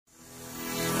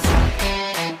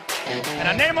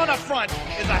The name on the front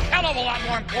is a hell of a lot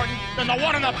more important than the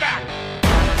one on the back.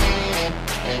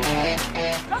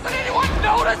 Doesn't anyone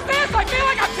notice this? I feel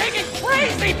like I'm taking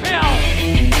crazy pills.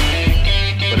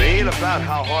 But it ain't about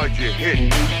how hard you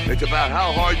hit. It's about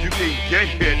how hard you can get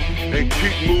hit and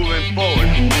keep moving forward.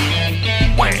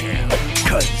 Wham!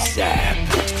 Kazap!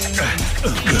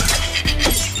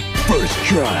 First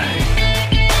try.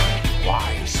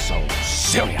 Why so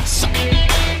serious?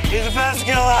 He's a fast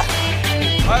killer.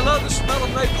 I love the smell of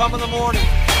napalm in the morning.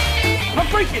 I'm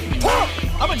freaking pumped!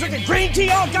 I've been drinking green tea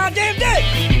all goddamn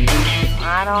day!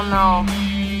 I don't know.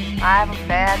 I have a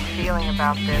bad feeling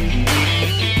about this.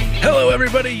 Hello,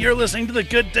 everybody. You're listening to the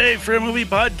Good Day for a Movie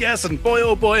podcast, and boy,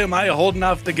 oh boy, am I holding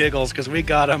off the giggles, because we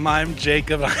got him. I'm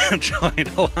Jacob. I'm joined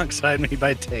alongside me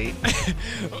by Tate.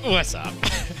 What's up?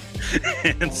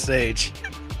 And Sage.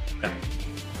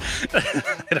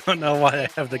 I don't know why I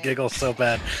have the giggles so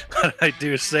bad, but I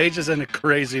do. Sage is in a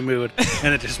crazy mood,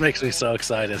 and it just makes me so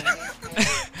excited.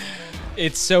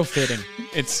 It's so fitting.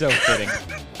 It's so fitting.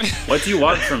 What do you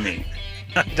want from me?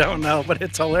 I don't know, but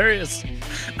it's hilarious.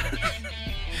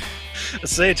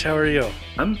 Sage, how are you?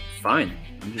 I'm fine.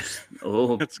 I'm just a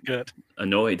little That's good.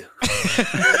 Annoyed.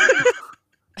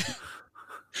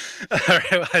 All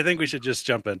right, I think we should just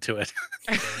jump into it.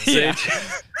 Sage,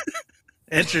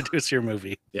 introduce your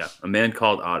movie. Yeah, A Man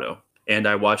Called Otto. And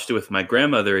I watched it with my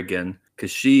grandmother again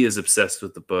because she is obsessed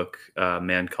with the book A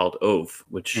Man Called Ove,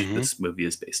 which this movie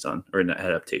is based on, or an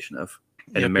adaptation of,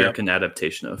 an American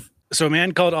adaptation of. So A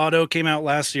Man Called Otto came out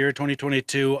last year,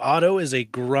 2022. Otto is a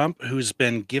grump who's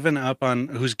given up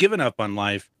on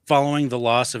life following the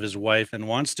loss of his wife and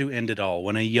wants to end it all.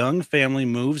 When a young family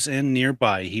moves in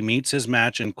nearby, he meets his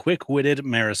match in quick-witted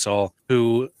Marisol,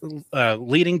 who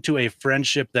leading to a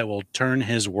friendship that will turn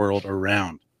his world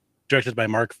around. Directed by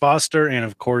Marc Foster and,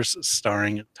 of course,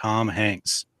 starring Tom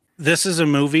Hanks. This is a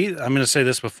movie. I'm going to say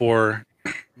this before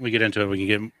we get into it. We can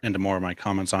get into more of my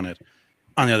comments on it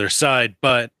on the other side,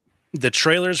 but the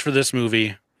trailers for this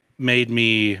movie made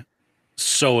me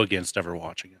so against ever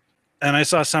watching it. And I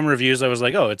saw some reviews. I was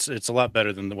like, oh, it's a lot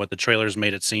better than what the trailers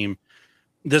made it seem.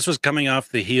 This was coming off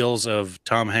the heels of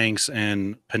Tom Hanks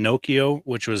and Pinocchio,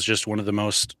 which was just one of the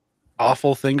most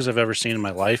awful things I've ever seen in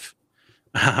my life.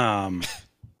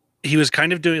 He was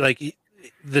kind of doing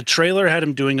the trailer had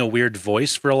him doing a weird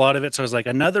voice for a lot of it. So I was like,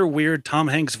 another weird Tom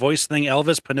Hanks voice thing,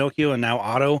 Elvis, Pinocchio, and now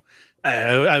Otto.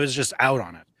 I was just out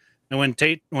on it. And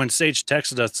when Sage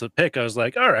texted us the pick, I was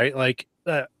like, all right,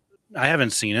 I haven't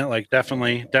seen it.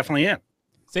 Definitely in.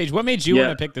 Sage, what made you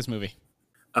want to pick this movie?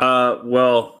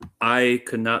 Well, I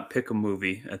could not pick a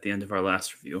movie at the end of our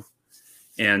last review,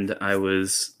 and I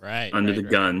was under the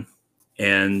gun,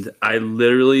 and I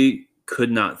literally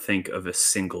could not think of a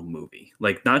single movie.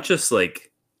 Not just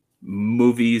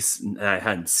movies that I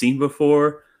hadn't seen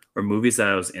before or movies that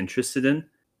I was interested in.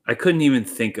 I couldn't even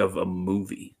think of a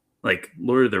movie.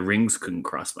 Lord of the Rings couldn't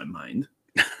cross my mind.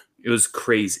 It was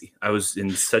crazy. I was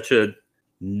in such a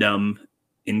numb,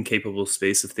 incapable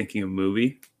space of thinking of a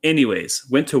movie. Anyways,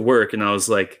 went to work and I was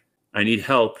like, I need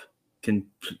help. Can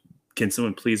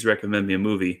someone please recommend me a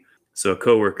movie? So a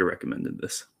coworker recommended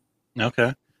this.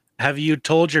 Okay. Have you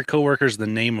told your coworkers the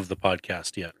name of the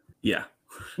podcast yet? Yeah.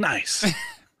 Nice.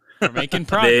 We're making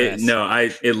progress.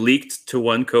 It leaked to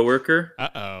one coworker.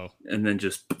 Uh-oh. And then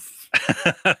just...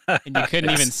 And you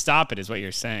couldn't even stop it, is what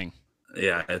you're saying.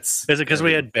 Yeah, Is it because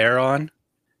we had Bear on?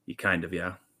 You kind of,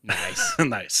 yeah. Nice.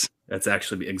 Nice. That's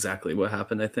actually exactly what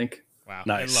happened, I think. Wow.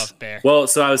 Nice. I love Bear. Well,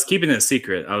 so I was keeping it a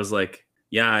secret. I was like,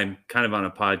 yeah, I'm kind of on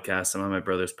a podcast. I'm on my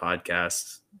brother's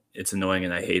podcast. It's annoying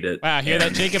and I hate it. Wow, hear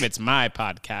that, Jacob? It's my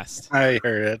podcast. I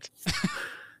heard it.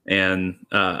 And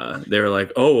they were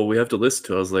like, oh, well, we have to listen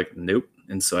to it. I was like, nope.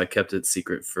 And so I kept it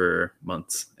secret for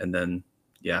months. And then,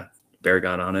 yeah, Bear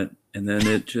got on it. And then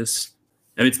it just,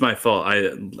 it's my fault.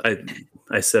 I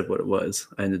said what it was.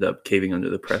 I ended up caving under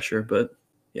the pressure, but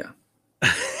yeah.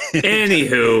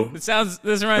 Anywho.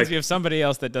 This reminds me of somebody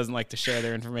else that doesn't like to share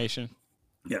their information.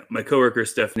 Yeah, my coworker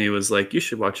Stephanie was like, you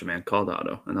should watch A Man Called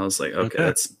Otto. And I was like,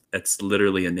 okay. That's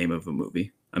literally a name of a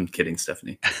movie. I'm kidding,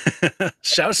 Stephanie.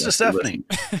 Shouts to Stephanie.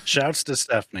 Shouts to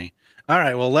Stephanie. All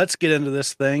right, well, let's get into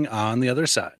this thing on the other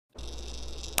side.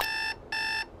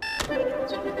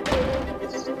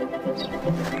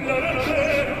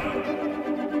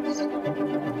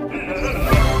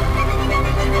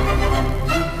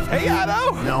 Hey,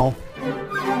 Otto! No.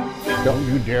 Don't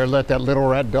you dare let that little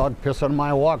rat dog piss on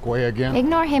my walkway again.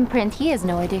 Ignore him, Print. He has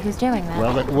no idea who's doing that.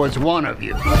 Well, it was one of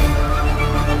you. Get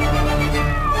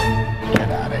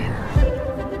out of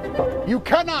here. You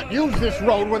cannot use this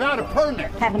road without a permit.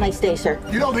 Have a nice day, sir.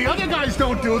 You know, the other guys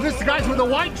don't do this. The guys with the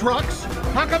white trucks.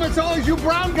 How come it's always you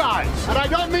brown guys? And I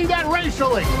don't mean that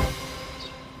racially.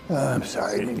 I'm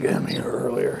sorry you didn't get him here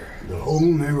earlier. The whole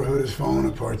neighborhood is falling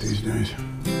apart these days.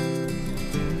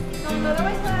 No,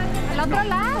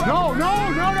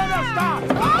 stop!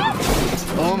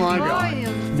 Oh my God.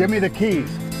 Give me the keys.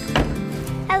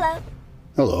 Hello.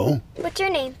 Hello. What's your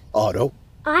name? Otto.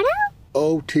 Otto?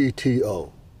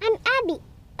 O-T-T-O. I'm Abby.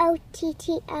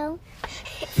 O-T-T-O.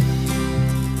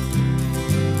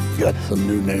 Got some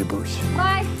new neighbors.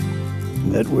 Bye.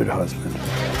 Nitwit husband.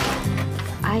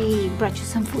 I brought you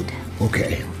some food.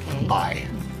 Okay. Bye.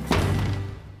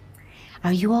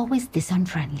 Are you always this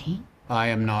unfriendly? I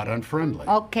am not unfriendly.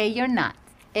 Okay, you're not.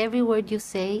 Every word you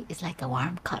say is like a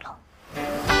warm cuddle.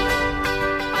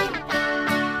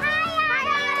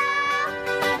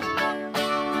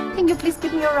 Can you please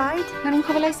give me a ride? I don't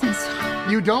have a license.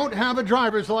 You don't have a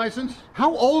driver's license?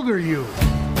 How old are you?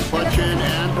 Clutch in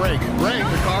and brake. Brake,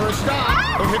 the car is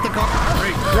stopped. Don't hit the car.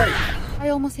 Brake. I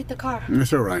almost hit the car.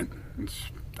 It's all right. It's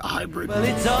a hybrid. Well,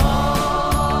 it's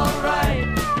all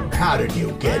right. How did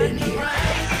you get in here?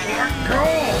 Go!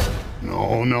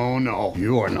 No.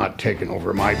 You are not taking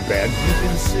over my bed.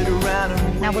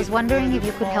 I was wondering if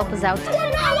you could help us out.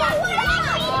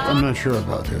 I'm not sure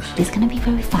about this. It's gonna be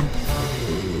very fun.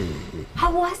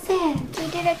 How was it? You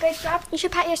did a good job. You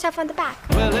should pat yourself on the back.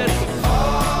 Well, it's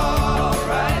all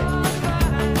right.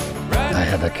 I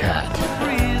have a cat.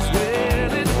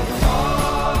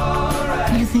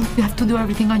 You think you have to do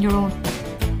everything on your own?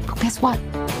 But guess what?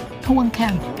 No one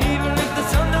can. Even if the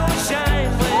sun don't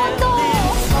shine, well,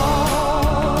 it's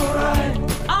all right.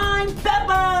 I'm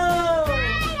Peppo!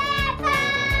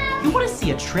 You want to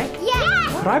see a trick?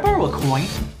 Yeah! Could I borrow a coin?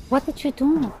 What did you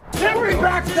do? Send me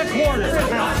back to the corner!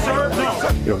 Sir, no!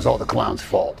 It was all the clown's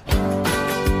fault.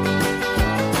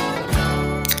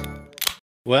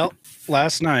 Well,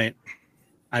 last night,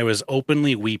 I was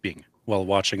openly weeping while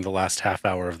watching the last half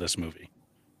hour of this movie.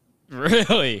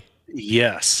 Really?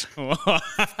 Yes.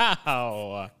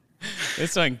 Wow.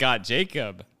 This one got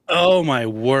Jacob. Oh, my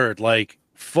word. Like,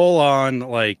 full on,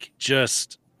 like,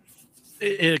 just...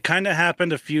 It kind of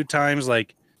happened a few times,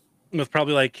 like, with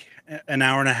probably, like, an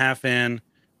hour and a half in.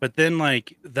 But then,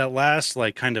 like, that last,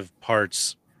 like, kind of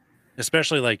parts,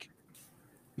 especially, like,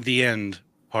 the end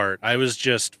part, I was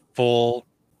just full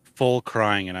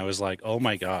crying, and I was like, oh,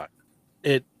 my God.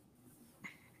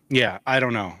 Yeah, I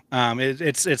don't know.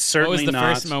 It's certainly not... What was the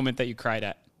first moment that you cried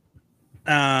at?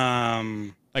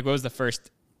 Like, what was the first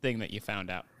thing that you found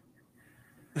out?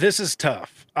 This is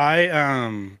tough.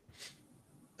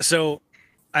 So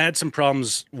I had some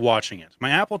problems watching it.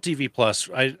 My Apple TV Plus,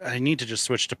 I need to just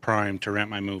switch to Prime to rent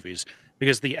my movies,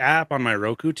 because the app on my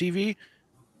Roku TV,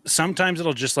 sometimes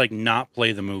it'll just like not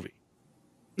play the movie.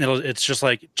 It's just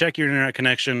like, check your internet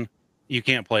connection. You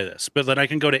can't play this. But then I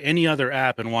can go to any other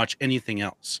app and watch anything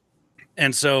else.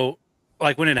 And so,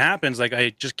 like, when it happens, like,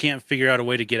 I just can't figure out a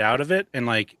way to get out of it. And,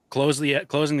 like, closing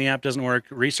the app doesn't work.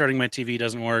 Restarting my TV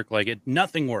doesn't work. Like,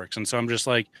 nothing works. And so I'm just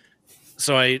like,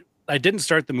 so I didn't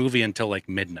start the movie until, like,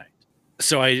 midnight.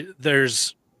 So I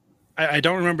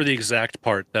don't remember the exact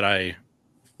part that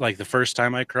like, the first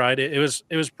time I cried. It was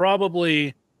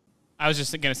probably... I was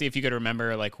just going to see if you could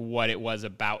remember, like, what it was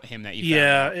about him that you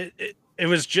found out. It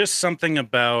was just something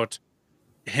about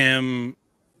him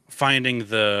finding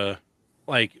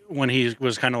like, when he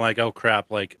was kind of like, oh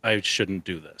crap, like, I shouldn't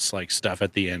do this, like, stuff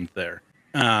at the end there.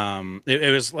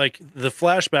 It was like the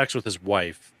flashbacks with his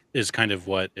wife is kind of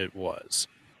what it was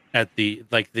at the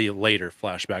later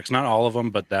flashbacks, not all of them,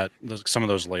 but some of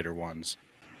those later ones.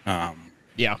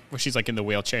 Yeah, where she's like in the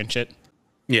wheelchair and shit.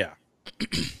 Yeah.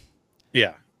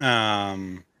 Yeah.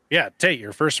 Tate,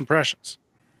 your first impressions.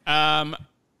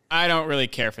 I don't really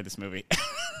care for this movie.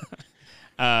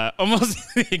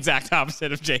 Almost the exact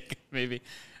opposite of Jacob, maybe.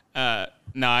 No,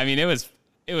 I mean, it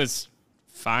was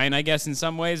fine, I guess, in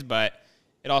some ways, but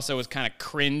it also was kind of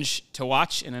cringe to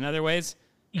watch in other ways.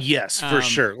 Yes, for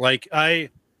sure. Like,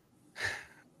 it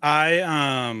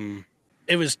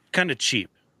was kind of cheap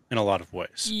in a lot of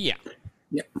ways. Yeah,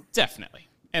 definitely.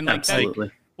 And like,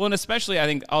 absolutely. Well, and especially I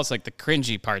think also like the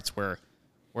cringy parts were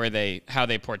how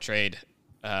they portrayed,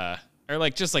 or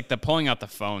like just like the pulling out the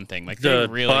phone thing. Like they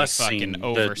really fucking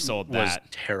oversold that. Was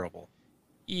terrible.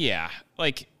 Yeah,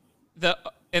 like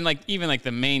and like even like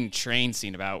the main train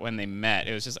scene about when they met,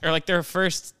 it was just, or like their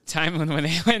first time when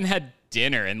they went and had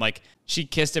dinner, and like she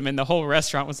kissed him, and the whole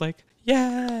restaurant was like,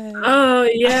 yeah. Oh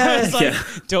yeah. I was like,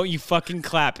 don't you fucking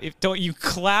clap! Don't you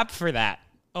clap for that?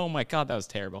 Oh my God, that was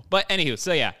terrible. But anywho,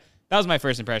 so yeah, that was my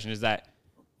first impression. Is that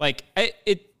like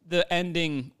the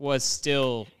ending was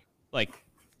still like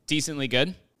decently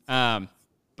good, but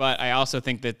I also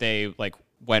think that they like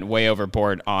went way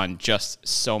overboard on just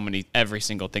every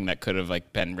single thing that could have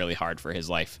like been really hard for his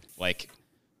life. Like,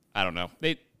 I don't know.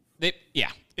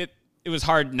 It was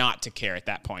hard not to care at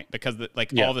that point because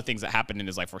all the things that happened in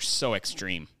his life were so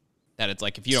extreme that it's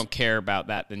like, if you don't care about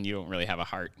that, then you don't really have a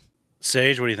heart.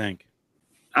 Sage, what do you think?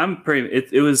 I'm pretty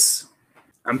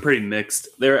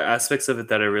mixed. There are aspects of it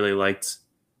that I really liked,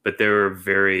 but there were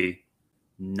very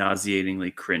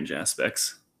nauseatingly cringe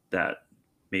aspects that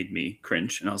made me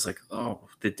cringe. And I was like, oh,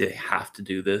 did they have to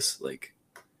do this? Like,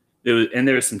 and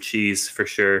there was some cheese for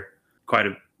sure. Quite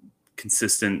a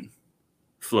consistent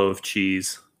flow of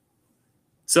cheese.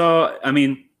 So, I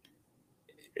mean,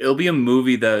 it'll be a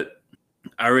movie that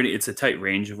it's a tight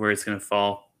range of where it's going to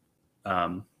fall.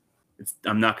 I'm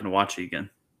not going to watch it again.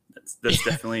 That's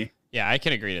definitely. Yeah, I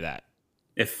can agree to that.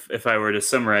 If I were to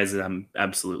summarize it, I'm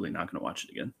absolutely not going to watch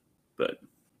it again. But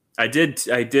I did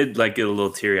like get a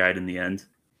little teary-eyed in the end.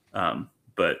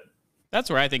 But that's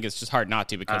where I think it's just hard not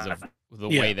to because of the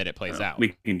way that it plays out.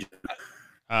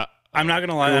 I'm not going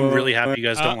to lie. I'm really happy you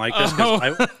guys don't like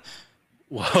this.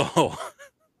 Whoa.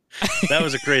 That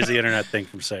was a crazy internet thing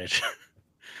from Sage.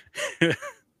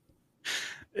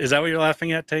 Is that what you're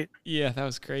laughing at, Tate? Yeah, that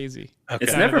was crazy. Okay.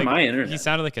 It's never my internet. He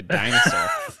sounded like a dinosaur.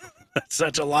 That's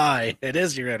such a lie. It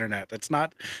is your internet.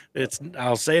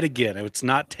 I'll say it again. It's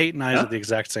not Tate and I's at the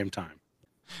exact same time.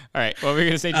 All right. What were you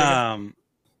going to say, Jacob?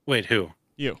 Wait, who?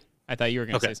 You. I thought you were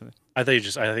going to say something. I thought you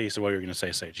said what you were going to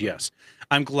say, Sage. Yes.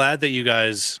 I'm glad that you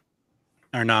guys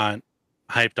are not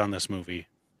hyped on this movie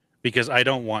because I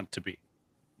don't want to be.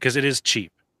 Because it is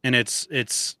cheap and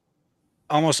it's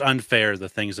almost unfair, the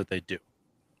things that they do.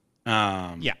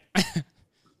 Yeah.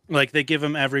 Like they give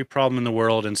him every problem in the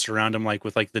world and surround him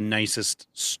with the nicest,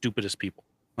 stupidest people,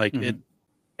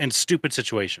 and stupid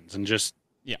situations, and just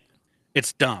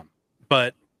it's dumb.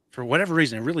 But for whatever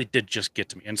reason, it really did just get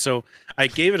to me. And so I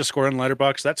gave it a score on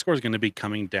Letterboxd. That score is going to be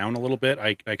coming down a little bit.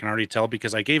 I can already tell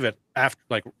because I gave it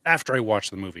after I watched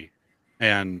the movie,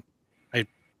 and I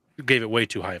gave it way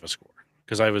too high of a score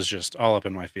because I was just all up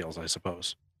in my feels, I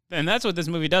suppose. And that's what this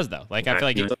movie does, though. Like I feel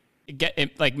like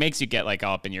it makes you get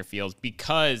all up in your feels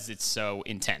because it's so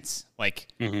intense. Like,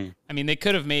 I mean, they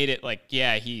could have made it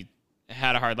he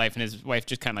had a hard life and his wife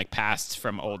just kind of passed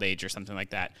from old age or something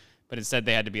like that. But instead,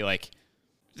 they had to be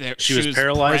she was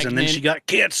paralyzed pregnant, and then she got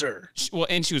cancer.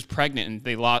 And she was pregnant, and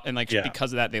they lost, and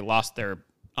because of that, they lost their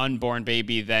unborn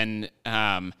baby. Then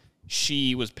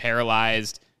she was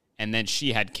paralyzed, and then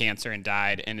she had cancer and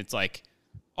died. And it's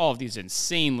all of these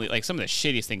insanely some of the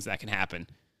shittiest things that can happen.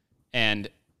 And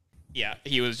yeah,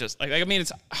 he was just I mean,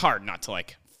 it's hard not to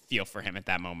feel for him at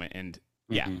that moment. And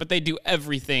yeah, but they do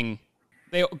everything.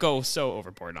 They go so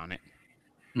overboard on it.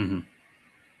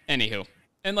 Anywho,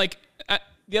 and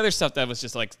the other stuff that was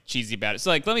just cheesy about it.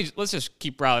 So let's just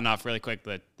keep rattling off really quick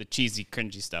the cheesy,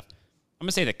 cringy stuff. I'm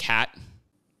gonna say the cat.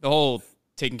 The whole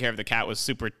taking care of the cat was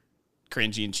super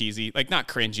cringy and cheesy. Not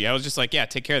cringy. I was just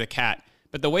take care of the cat.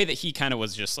 But the way that he kind of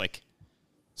was just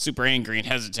super angry and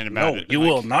hesitant about it. No, you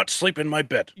will not sleep in my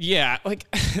bed. Yeah,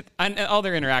 and all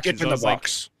their interactions. Get in the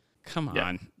box. Come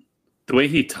on. The way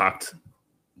he talked,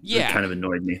 kind of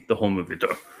annoyed me. The whole movie.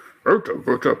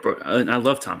 And I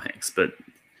love Tom Hanks, but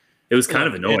it was kind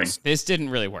of annoying. This didn't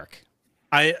really work.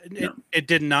 It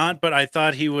did not, but I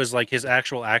thought he was his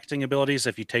actual acting abilities.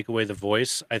 If you take away the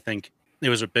voice, I think it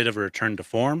was a bit of a return to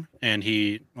form, and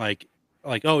he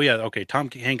oh yeah, okay,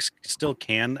 Tom Hanks still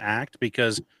can act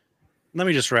because let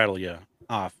me just rattle you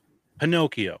off: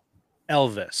 Pinocchio,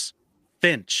 Elvis,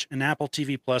 Finch, an Apple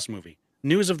TV Plus movie,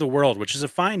 News of the World, which is a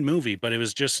fine movie, but it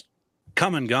was just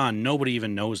come and gone. Nobody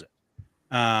even knows it.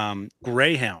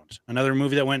 Greyhound, another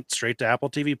movie that went straight to Apple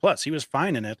TV Plus. He was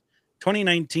fine in it.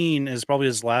 2019 is probably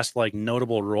his last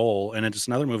notable role, and it's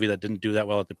another movie that didn't do that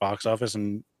well at the box office,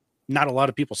 and not a lot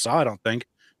of people saw. I don't think.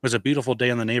 It was A Beautiful Day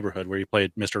in the Neighborhood where he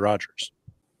played Mr. Rogers.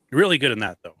 Really good in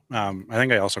that though. I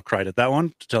think I also cried at that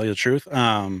one, to tell you the truth.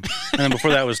 And then before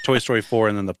that was Toy Story 4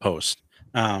 and then The Post.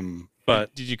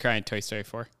 But did you cry in Toy Story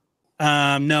 4?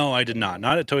 No, I did not.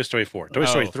 Not at Toy Story 4. Toy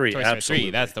Story 3, Toy Story absolutely.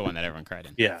 3, that's the one that everyone cried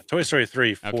in. Yeah, Toy Story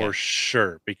 3 for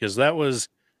sure, because that was.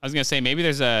 I was gonna say maybe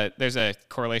there's a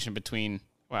correlation between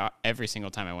every single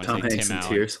time I want to say Hanks Tim and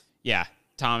Allen. Tears. Yeah,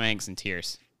 Tom Hanks and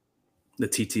tears. The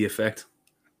TT effect.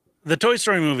 The Toy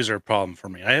Story movies are a problem for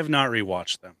me. I have not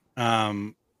rewatched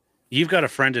them. You've Got a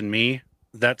Friend in Me.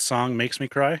 That song makes me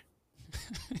cry.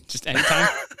 Just anytime.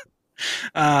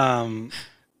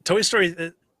 Toy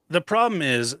Story. The problem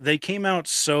is they came out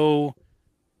so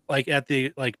at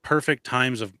the perfect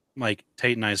times of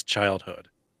Tate and I's childhood.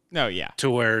 No, yeah. To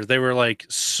where they were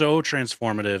so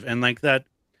transformative and that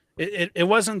It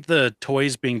wasn't the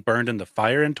toys being burned in the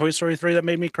fire in Toy Story 3 that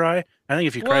made me cry. I think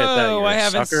if you cry at that, you're I a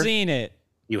haven't sucker. seen it.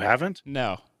 You haven't?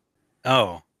 No.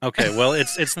 Oh, okay. Well,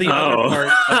 it's the other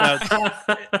part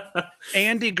about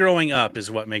Andy growing up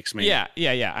is what makes me. Yeah.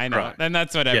 I know, cry. and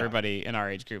that's what everybody in our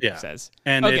age group says.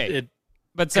 And okay,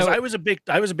 but so I was a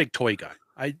big toy guy.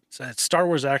 I Star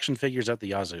Wars action figures at the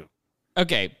yazoo.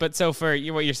 Okay, but so for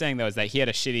you, what you're saying though is that he had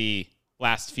a shitty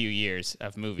last few years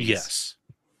of movies. Yes,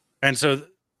 and so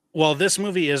while this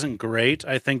movie isn't great,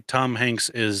 I think Tom Hanks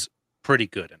is pretty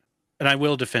good in it. And I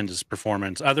will defend his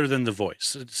performance, other than the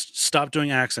voice. Stop doing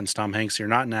accents, Tom Hanks. You're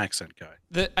not an accent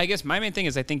guy. I guess my main thing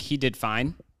is I think he did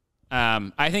fine.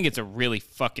 I think it's a really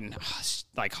fucking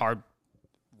like hard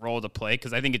role to play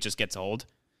because I think it just gets old.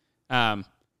 And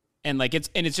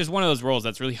it's just one of those roles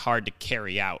that's really hard to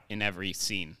carry out in every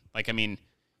scene. Like, I mean,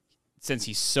 since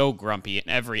he's so grumpy in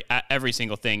every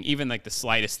single thing, even like the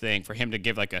slightest thing, for him to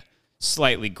give like a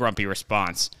slightly grumpy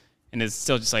response, and it's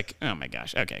still just like, oh my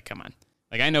gosh, okay, come on.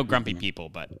 Like, I know grumpy people,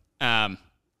 but and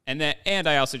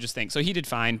I also just think, so he did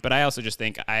fine, but I also just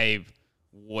think I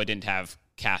wouldn't have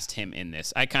cast him in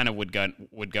this. I kind of would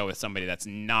go with somebody that's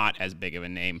not as big of a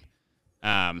name,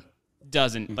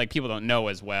 doesn't like people don't know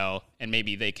as well, and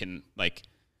maybe they can like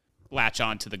latch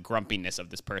on to the grumpiness of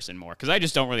this person more, because I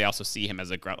just don't really also see him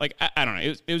as a grump. Like, I don't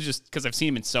know, it was just because I've seen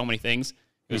him in so many things,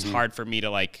 it was hard for me to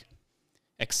like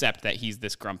accept that he's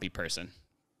this grumpy person.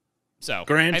 So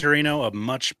Gran Torino, a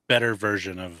much better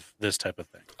version of this type of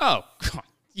thing. Oh,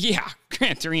 yeah,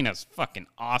 Gran Torino's fucking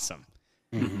awesome.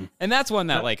 Mm-hmm. And that's one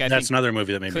that, like, I think another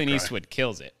movie that made Clint me cry. Eastwood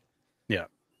kills it. Yeah.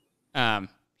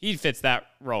 He fits that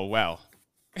role well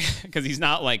because he's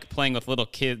not like playing with little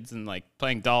kids and like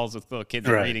playing dolls with little kids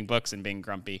and reading books and being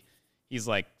grumpy. He's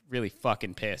like really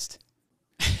fucking pissed.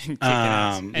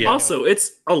 Also,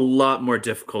 it's a lot more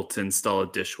difficult to install a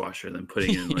dishwasher than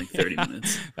putting it in like 30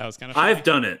 minutes. That was kind of funny. I've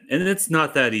done it, and it's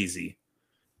not that easy,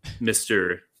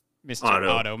 Mr.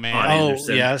 Otto man.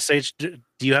 Anderson. Yeah, Sage, do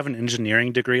you have an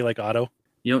engineering degree like Otto?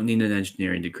 You don't need an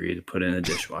engineering degree to put in a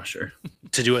dishwasher.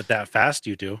 To do it that fast,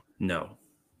 you do? No.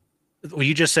 Well,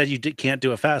 you just said you can't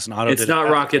do it fast, and Otto It's did not it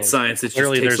fast. rocket science. It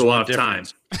just takes a lot of time.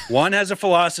 One has a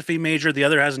philosophy major. The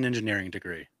other has an engineering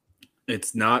degree.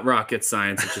 It's not rocket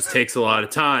science. It just takes a lot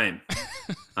of time.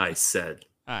 I said.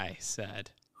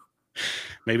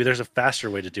 Maybe there's a faster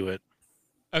way to do it.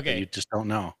 Okay. You just don't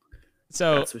know.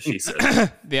 So that's what she said.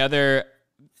 I'm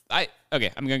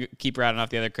going to keep routing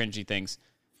off the other cringy things.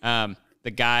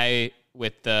 The guy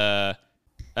with the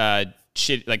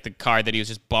shit, like the car that he was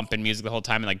just bumping music the whole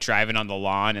time and like driving on the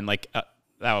lawn, and like I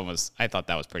thought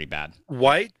that was pretty bad.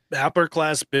 White upper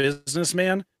class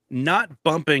businessman not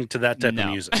bumping to that type of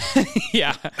music.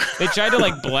 Yeah, they tried to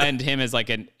like blend him as like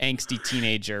an angsty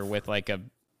teenager with like a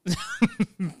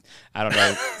I don't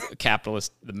know,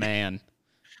 capitalist the man.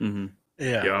 Mm-hmm.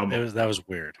 Yeah, that was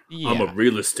weird. Yeah. I'm a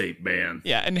real estate man.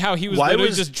 Yeah, and how he was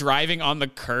literally just driving on the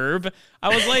curb. I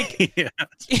was like,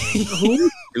 who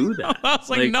would do that? I was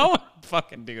like, no one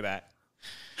fucking do that.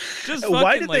 Just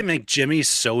why did they make Jimmy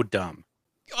so dumb?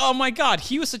 Oh my god,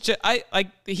 he was such a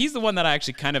he's the one that I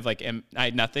actually kind of like I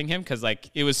nothing him because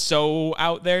like it was so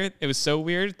out there, it was so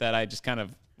weird that I just kind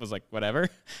of was like whatever.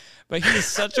 But he was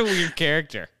such a weird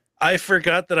character. I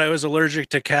forgot that I was allergic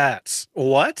to cats.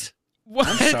 What?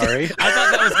 I'm sorry. I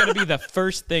thought that was going to be the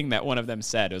first thing that one of them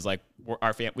said. It was like,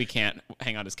 we can't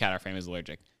hang on to this cat. Our family is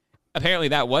allergic. Apparently,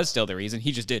 that was still the reason.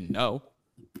 He just didn't know.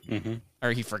 Mm-hmm.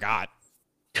 Or he forgot.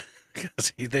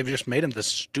 Because they've just made him the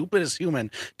stupidest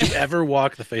human to ever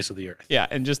walk the face of the earth. Yeah,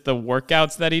 and just the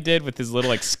workouts that he did with his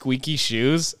little like squeaky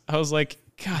shoes. I was like,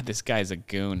 God, this guy's a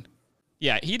goon.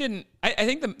 Yeah, he didn't. I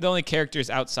think the only characters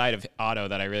outside of Otto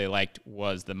that I really liked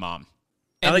was the mom.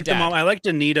 I liked the mom. I liked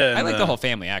Anita. I liked the whole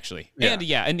family, actually. Yeah. And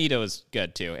yeah, Anita was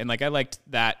good, too. And, like, I liked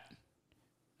that,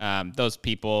 those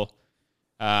people.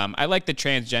 I liked the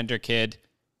transgender kid.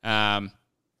 And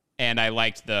I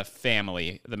liked the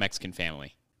family, the Mexican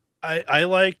family. I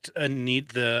liked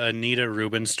the Anita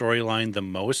Rubin storyline the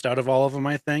most out of all of them,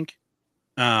 I think.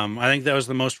 I think that was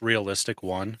the most realistic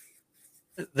one.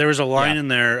 There was a line in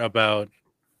there about,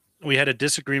 we had a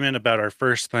disagreement about our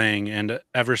first thing, and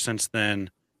ever since then,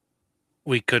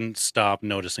 we couldn't stop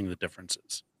noticing the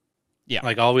differences. Yeah.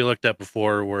 Like all we looked at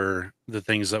before were the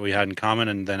things that we had in common.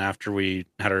 And then after we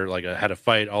had had a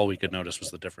fight, all we could notice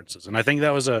was the differences. And I think that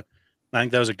was a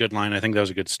good line. I think that was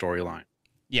a good storyline.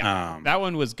 Yeah. That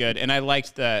one was good. And I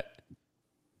liked that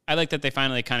they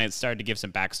finally kind of started to give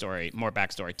some more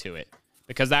backstory to it,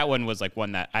 because that one was like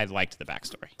one that I liked the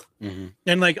backstory. Mm-hmm.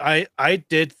 And like, I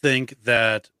did think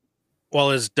that while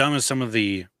as dumb as some of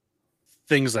the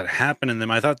things that happen in them,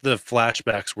 I thought the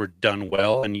flashbacks were done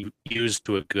well and used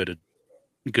to a good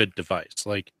device.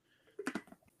 Like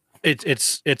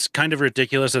it's kind of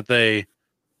ridiculous that they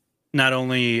not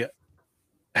only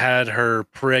had her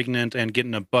pregnant and get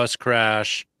in a bus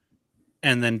crash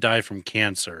and then die from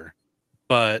cancer,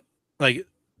 but like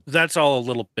that's all a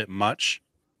little bit much.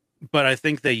 But I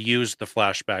think they used the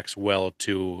flashbacks well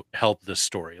to help the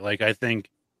story. Like, I think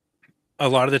a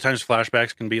lot of the times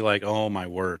flashbacks can be like, oh my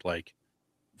word, like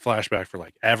flashback for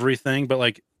like everything. But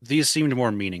like these seemed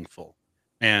more meaningful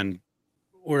and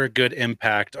were a good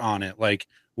impact on it. Like,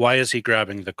 why is he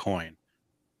grabbing the coin?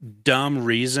 Dumb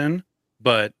reason,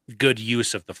 but good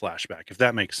use of the flashback, if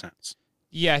that makes sense.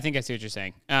 Yeah, I think I see what you're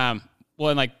saying. Well,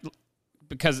 and like,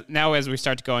 because now as we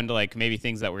start to go into like maybe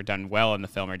things that were done well in the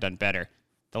film or done better,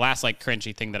 the last like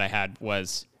cringy thing that I had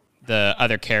was the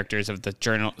other characters of the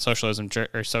social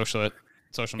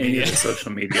media.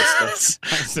 Social media stuff.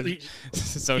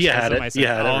 Socialism, you had it. I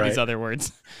said all these other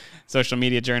words. Social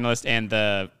media journalist and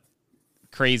the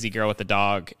crazy girl with the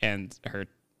dog and her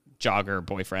jogger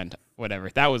boyfriend, whatever.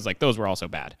 That was like, those were also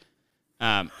bad.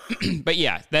 But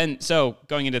yeah, then so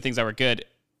going into things that were good,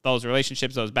 those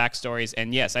relationships, those backstories,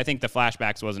 and yes, I think the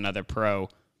flashbacks was another pro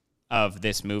of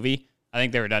this movie. I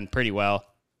think they were done pretty well.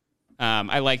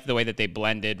 I liked the way that they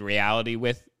blended reality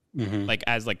with, like,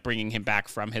 as like bringing him back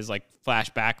from his like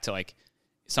flashback to like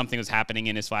something was happening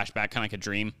in his flashback, kind of like a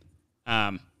dream.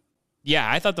 Yeah,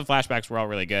 I thought the flashbacks were all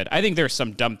really good. I think there's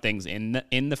some dumb things in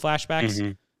the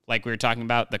flashbacks, like we were talking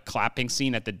about the clapping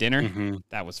scene at the dinner.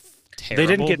 That was terrible.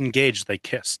 They didn't get engaged; they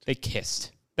kissed. They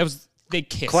kissed. They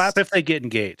kissed. Clap if they get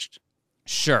engaged.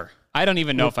 Sure. I don't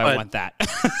even know if I want that.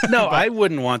 No, I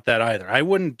wouldn't want that either. I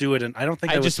wouldn't do it. I don't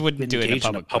think I just wouldn't do it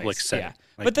in a public setting. Yeah.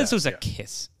 Like but this was a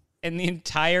kiss. In the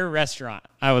entire restaurant,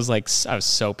 I was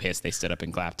so pissed they stood up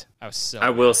and clapped. I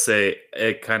will say,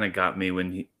 it kind of got me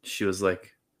when she was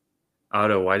like,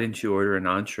 Otto, why didn't you order an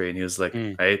entree? And he was like,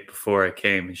 I ate before I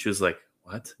came. And she was like,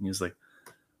 what? And he was like,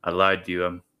 I lied to you.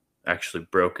 I'm actually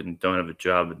broke and don't have a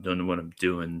job and don't know what I'm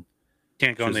doing.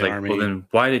 Can't go in the army. Well, then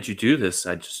why did you do this?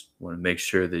 I just want to make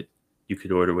sure that you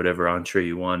could order whatever entree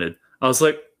you wanted. I was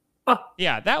like, oh.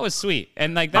 Yeah, that was sweet.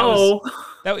 And like the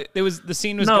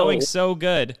scene was going so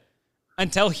good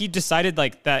until he decided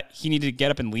like that he needed to get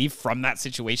up and leave from that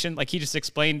situation. Like he just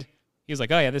explained, he was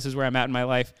like, oh yeah, this is where I'm at in my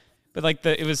life. But like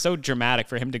it was so dramatic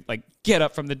for him to like get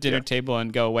up from the dinner table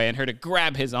and go away, and her to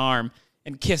grab his arm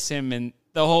and kiss him, and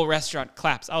the whole restaurant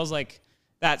claps. I was like,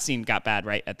 that scene got bad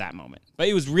right at that moment. But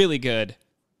it was really good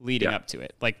leading up to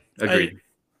it. Like, agreed.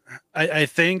 I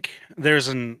think there's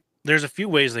a few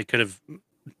ways they could have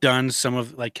done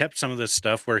kept some of this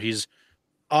stuff where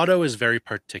Otto is very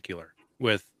particular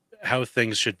with how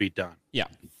things should be done. Yeah.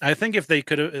 I think if they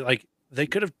could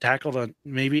have tackled on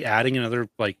maybe adding another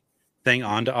like thing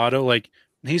onto Otto. Like,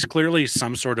 he's clearly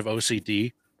some sort of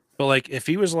OCD, but like if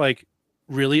he was like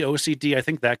really OCD, I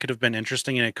think that could have been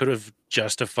interesting, and it could have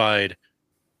justified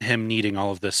him needing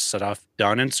all of this stuff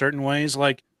done in certain ways.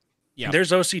 Like,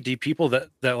 there's OCD people that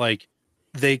like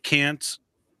they can't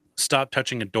stop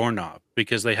touching a doorknob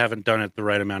because they haven't done it the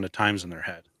right amount of times in their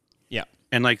head. Yeah.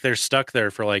 And like they're stuck there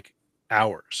for like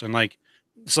hours. And like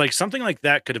it's like something like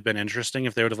that could have been interesting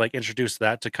if they would have like introduced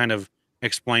that to kind of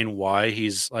explain why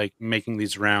he's like making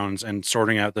these rounds and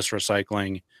sorting out this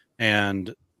recycling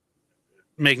and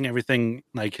making everything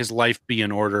like his life be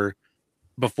in order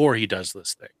before he does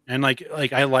this thing. And like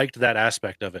I liked that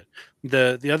aspect of it.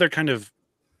 The other kind of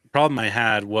problem I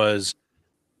had was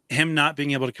him not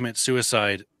being able to commit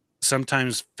suicide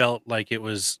sometimes felt like it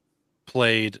was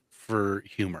played for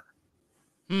humor,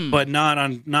 but not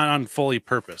on fully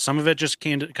purpose. Some of it just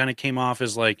kind of came off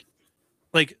as like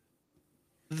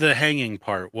the hanging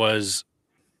part was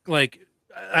like,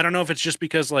 I don't know if it's just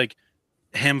because like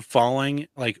him falling,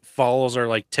 like falls are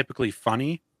like typically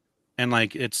funny and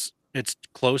like it's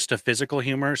close to physical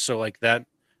humor. So like that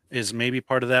is maybe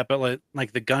part of that, but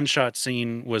like the gunshot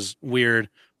scene was weird.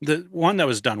 The one that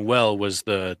was done well was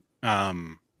the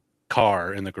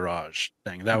car in the garage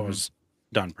thing. That was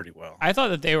done pretty well. I thought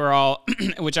that they were all,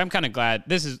 which I'm kind of glad.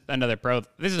 This is another pro.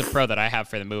 This is a pro that I have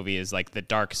for the movie, is like the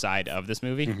dark side of this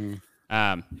movie.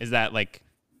 Is that like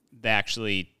they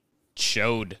actually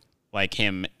showed like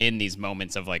him in these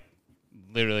moments of like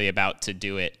literally about to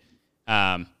do it,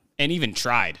 and even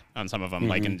tried on some of them,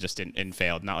 like and just and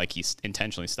failed. Not like he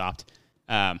intentionally stopped.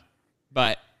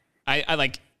 But I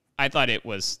thought that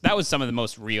was some of the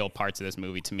most real parts of this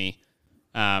movie to me.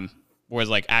 Whereas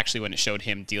like actually when it showed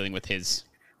him dealing with his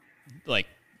like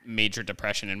major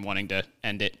depression and wanting to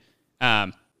end it.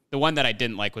 The one that I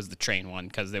didn't like was the train one,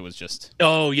 because it was just...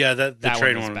 Oh, yeah, the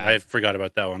train one. I forgot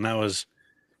about that one. That was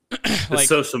The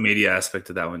social media aspect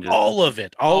of that one, just all of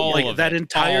it, that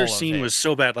entire all scene of it. was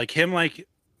so bad. Like him, like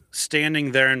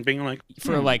standing there and being like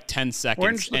for like 10 seconds,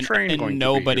 when's the train going to be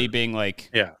nobody here? being like,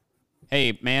 yeah,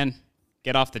 hey man,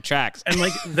 get off the tracks. And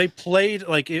like they played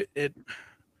like it.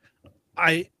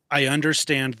 I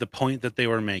understand the point that they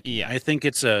were making. Yeah. I think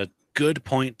it's a good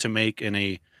point to make in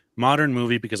a modern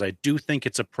movie because I do think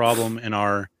it's a problem in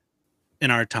our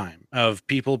time of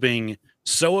people being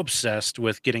so obsessed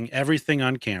with getting everything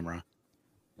on camera.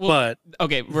 Well, but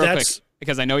okay, real quick,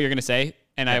 because I know you're going to say,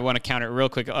 and I want to counter it real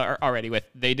quick already with,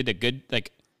 they did a good,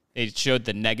 like, they showed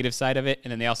the negative side of it,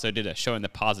 and then they also did a showing the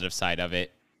positive side of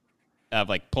it, of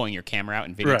like pulling your camera out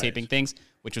and videotaping things,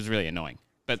 which was really annoying.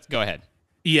 But go ahead.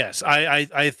 Yes,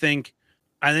 I think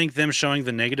them showing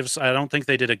the negative side, I don't think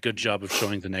they did a good job of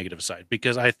showing the negative side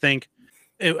because I think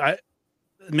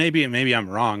maybe I'm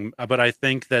wrong, but I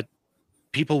think that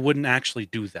people wouldn't actually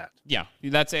do that. Yeah,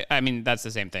 that's it. I mean, that's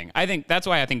the same thing. I think that's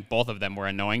why I think both of them were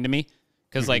annoying to me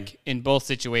because like in both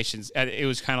situations, it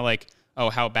was kind of like,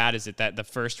 oh, how bad is it that the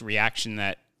first reaction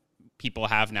that people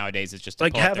have nowadays is just to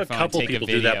like pull out have their a phone couple and take people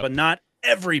a video. do that, but not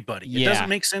everybody. Yeah. It doesn't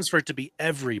make sense for it to be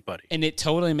everybody. And it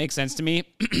totally makes sense to me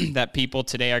that people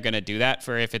today are going to do that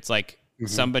for if it's like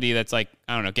somebody that's like,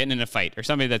 I don't know, getting in a fight or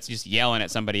somebody that's just yelling at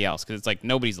somebody else because it's like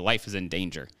nobody's life is in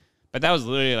danger. But that was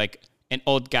literally like an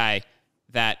old guy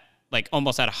that like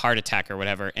almost had a heart attack or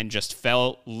whatever and just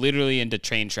fell literally into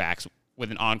train tracks with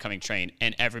an oncoming train,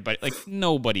 and everybody, like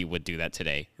nobody would do that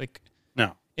today. Like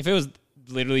no, if it was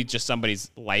literally just somebody's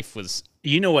life was.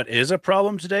 You know what is a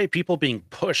problem today? People being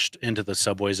pushed into the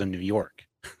subways in New York.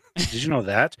 Did you know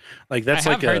that? Like that's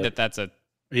I have heard that's a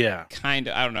kind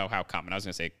of, I don't know how common. I was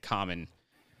gonna say common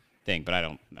thing, but I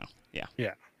don't know. Yeah.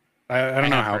 Yeah. I don't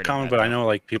know how common, but I know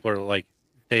like people are like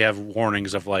they have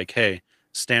warnings of like, hey,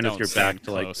 stand with your back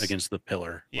to like against the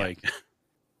pillar, like,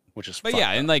 which is. But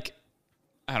yeah, and like,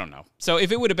 I don't know. So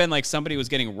if it would have been like somebody was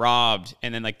getting robbed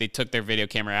and then like they took their video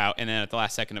camera out and then at the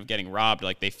last second of getting robbed,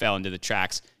 like they fell into the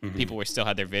tracks, people were still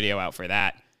had their video out for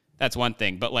that. That's one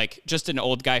thing. But like just an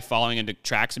old guy falling into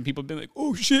tracks and people being like,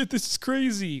 oh shit, this is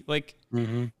crazy. Like,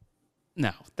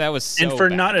 no, that was so and for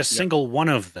bad. not a single one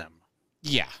of them.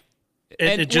 Yeah.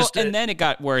 It just and then it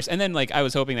got worse. And then like I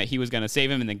was hoping that he was going to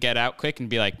save him and then get out quick and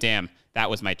be like, damn, that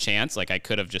was my chance. Like I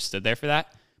could have just stood there for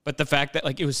that. But the fact that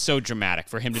like it was so dramatic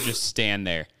for him to just stand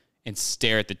there and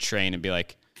stare at the train and be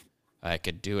like, I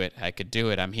could do it. I could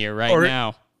do it. I'm here right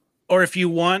now. Or if you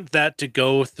want that to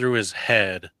go through his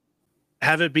head,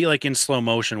 have it be like in slow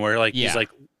motion where like he's like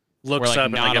looks where, like, up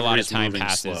and not like a lot of time moving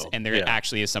passes slow. and there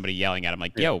actually is somebody yelling at him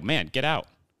like, yo, man, get out.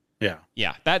 Yeah.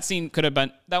 Yeah. That scene could have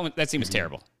been that scene was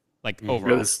terrible. Like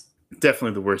overall. It was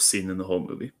definitely the worst scene in the whole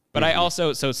movie. But I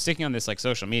also, so sticking on this like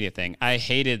social media thing, I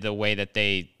hated the way that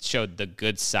they showed the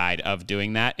good side of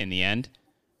doing that in the end,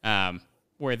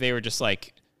 where they were just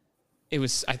like, it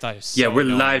was, I thought it was so we're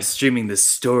annoying. live streaming this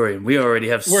story and we already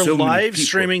have We're so many live people.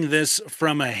 streaming this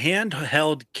from a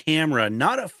handheld camera,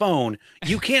 not a phone.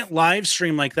 You can't live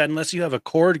stream like that unless you have a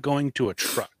cord going to a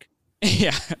truck.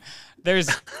 Yeah.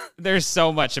 There's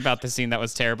so much about the scene that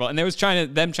was terrible. And they was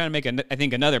trying to make, I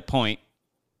think, another point,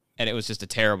 and it was just a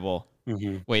terrible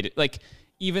way to, like,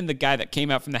 even the guy that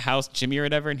came out from the house, Jimmy or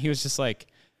whatever, and he was just like,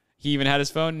 he even had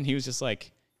his phone, and he was just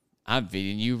like, I'm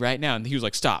videoing you right now. And he was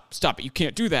like, stop it, you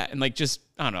can't do that. And like, just,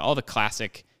 I don't know, all the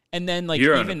classic. And then like,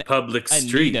 you're even on a public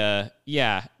street.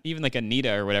 Even like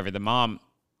Anita or whatever, the mom,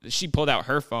 she pulled out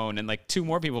her phone, and like 2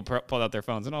 more people pulled out their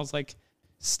phones. And I was like,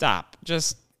 stop,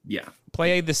 just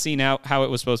play the scene out how it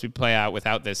was supposed to be play out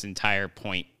without this entire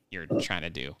point you're trying to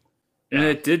do. And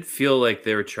it did feel like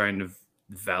they were trying to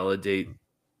validate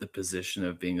the position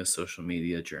of being a social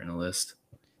media journalist.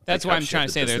 That's why I'm trying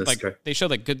to say they're like they showed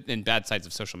like good and bad sides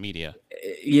of social media.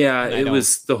 Yeah, it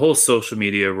was the whole social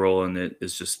media role in it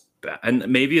is just bad. And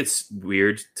maybe it's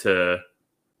weird to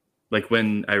like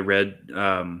when I read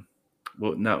well,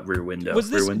 not Rear Window. Was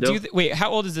this Rear Window? wait,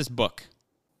 how old is this book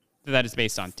that is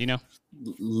based on? Do you know?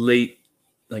 Late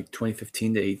like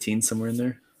 2015 to 18, somewhere in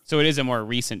there. So it is a more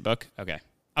recent book. Okay.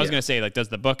 I was going to say, like, does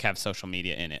the book have social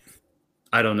media in it?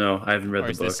 I don't know. I haven't read the book.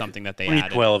 Or is this something that they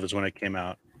 2012 added? is when it came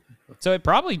out. So it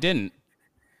probably didn't.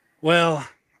 Well,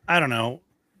 I don't know.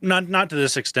 Not to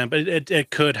this extent, but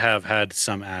it could have had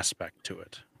some aspect to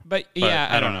it. But yeah,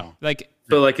 I don't know. Like,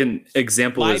 but like an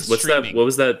example is what's that? What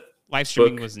was that? Live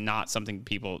streaming was not something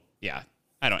people. Yeah,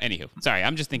 I don't. Anywho, sorry,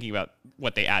 I'm just thinking about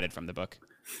what they added from the book.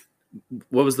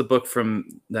 What was the book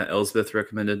from that Elizabeth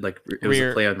recommended? Like it was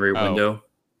a play on Rear Window.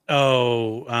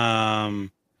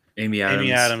 Amy Adams.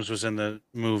 Amy Adams was in the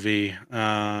movie.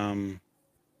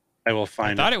 I will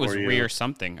find. I thought it was Rear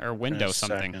something or Window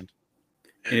something.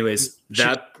 Anyways,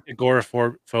 that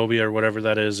agoraphobia or whatever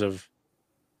that is of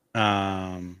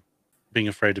being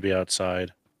afraid to be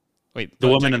outside. Wait, the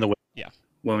woman in the window. Yeah,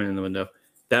 woman in the window.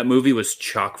 That movie was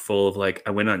chock full of like,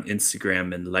 I went on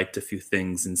Instagram and liked a few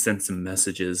things and sent some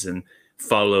messages and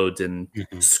followed and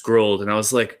scrolled, and I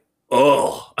was like,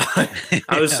 oh,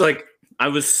 I was like, I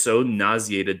was so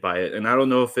nauseated by it, and I don't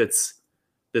know if it's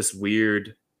this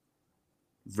weird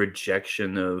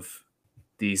rejection of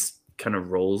these kind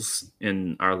of roles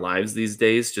in our lives these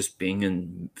days, just being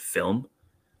in film,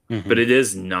 but it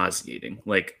is nauseating.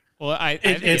 Like, well,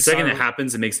 the second it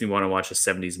happens, it makes me want to watch a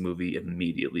 70s movie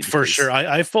immediately. For sure.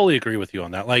 I fully agree with you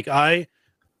on that. Like, I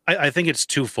think it's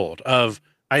twofold.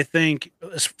 I think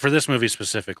for this movie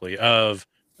specifically, of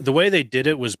the way they did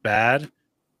it was bad,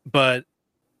 but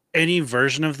any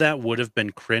version of that would have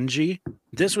been cringy.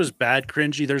 This was bad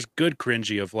cringy. There's good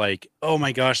cringy of like, oh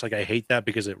my gosh, like I hate that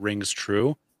because it rings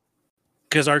true.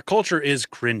 Because our culture is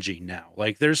cringy now.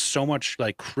 Like, there's so much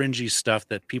like cringy stuff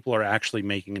that people are actually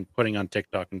making and putting on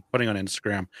TikTok and putting on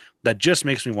Instagram that just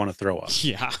makes me want to throw up.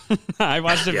 Yeah. I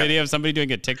watched a video of somebody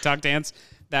doing a TikTok dance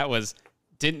that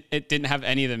didn't have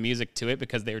any of the music to it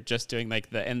because they were just doing like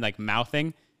the and like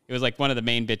mouthing. It was like one of the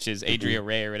main bitches, Adria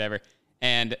Ray or whatever.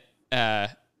 And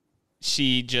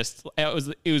she just it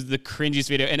was the cringiest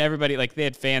video, and everybody, like, they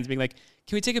had fans being like,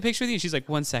 can we take a picture with you? And she's like,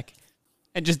 1 sec.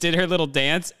 And just did her little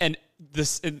dance, and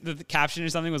the caption or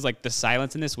something was like, the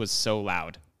silence in this was so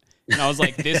loud. And I was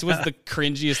like, this was the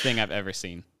cringiest thing I've ever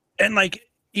seen. And like,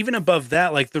 even above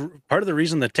that, like, the part of the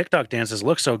reason the TikTok dances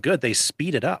look so good, they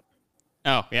speed it up.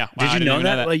 Oh yeah. Wow, Did you know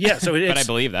that? Like, yeah. So but I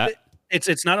believe that.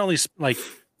 It's not only like,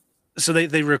 so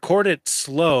they record it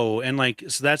slow, and like,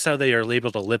 so that's how they are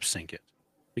able to lip sync it,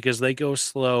 because they go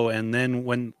slow, and then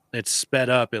when it's sped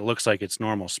up, it looks like it's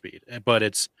normal speed, but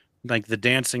it's like the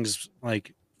dancing's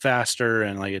like faster,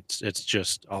 and like it's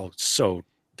just all so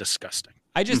disgusting.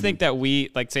 I just think that we,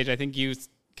 like, Sage, I think you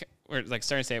were like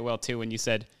starting to say it well too when you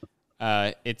said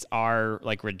it's our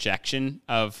like rejection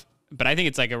of, but I think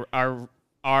it's like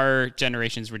our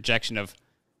generation's rejection of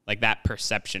like that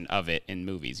perception of it in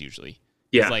movies usually.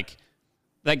 Yeah. Like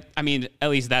I mean, at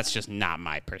least that's just not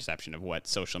my perception of what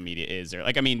social media is. Or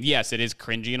like, I mean, yes, it is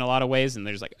cringy in a lot of ways, and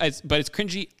there's like, but it's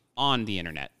cringy on the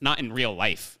internet, not in real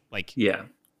life. Like, yeah,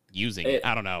 using it.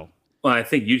 I don't know. Well, I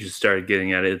think you just started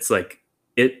getting at it. It's like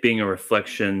it being a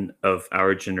reflection of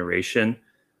our generation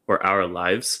or our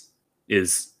lives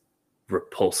is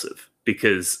repulsive,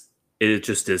 because it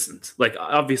just isn't. Like,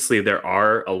 obviously there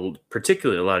are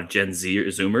particularly a lot of Gen Z or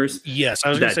Zoomers. Yes, I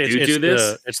was going to say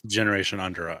it's the generation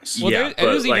under us. Well, yeah, it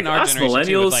was even like our us generation millennials,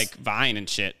 too, with like Vine and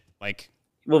shit. Like,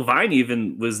 well, Vine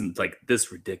even wasn't like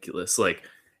this ridiculous. Like,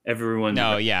 everyone.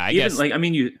 No, yeah, I even, guess. Like, I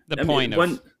mean, point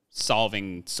of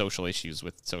solving social issues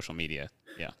with social media.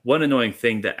 Yeah. One annoying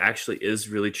thing that actually is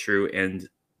really true and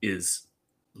is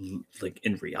like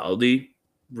in reality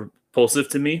repulsive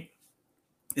to me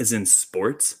is in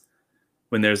sports.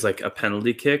 When there's like a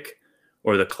penalty kick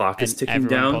or the clock is ticking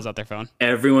down, everyone pulls out their phone.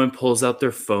 Everyone pulls out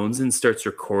their phones and starts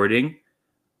recording.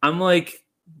 I'm like,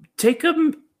 take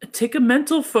a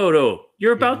mental photo.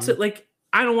 You're about to, like,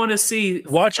 I don't want to see.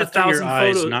 Watch it through your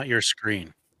eyes, photos. not your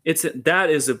screen. That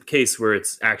is a case where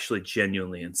it's actually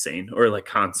genuinely insane, or like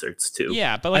concerts too.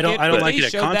 Yeah, but like I don't like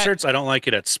it at concerts. I don't like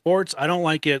it at sports. I don't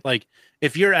like it. Like,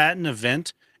 if you're at an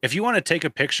event, if you want to take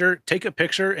a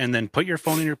picture and then put your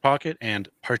phone in your pocket and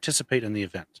participate in the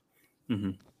event.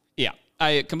 Mm-hmm. Yeah,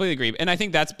 I completely agree. And I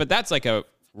think that's like a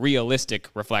realistic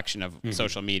reflection of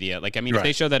social media. Like, I mean, if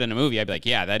they show that in a movie, I'd be like,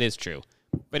 yeah, that is true.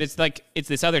 But it's like, it's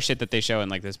this other shit that they show in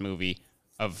like this movie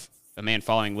of a man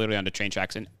falling literally onto train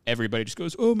tracks, and everybody just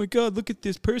goes, oh my God, look at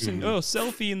this person. Oh,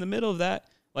 selfie in the middle of that.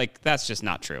 Like, that's just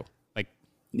not true. Like,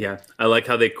 yeah, I like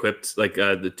how they quipped like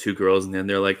the two girls, and then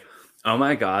they're like, oh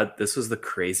my God, this was the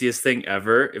craziest thing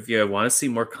ever. If you want to see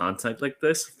more content like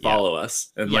this, follow us.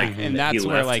 And and that's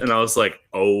where like, and I was like,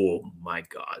 oh my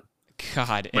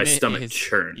God, my stomach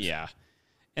churned. Yeah.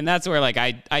 And that's where like,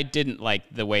 I didn't like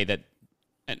the way that,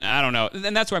 and I don't know.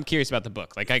 And that's where I'm curious about the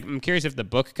book. Like, I'm curious if the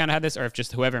book kind of had this, or if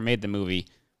just whoever made the movie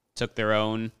took their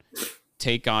own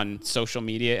take on social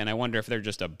media. And I wonder if they're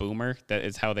just a boomer. That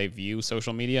is how they view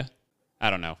social media.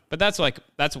 I don't know. But that's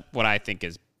what I think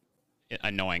is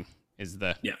annoying. Is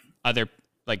the other,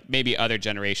 like, maybe other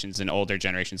generations and older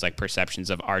generations, like,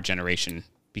 perceptions of our generation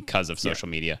because of social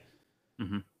media.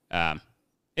 Mm-hmm.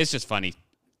 It's just funny,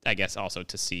 I guess, also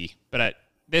to see. But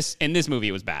in this movie,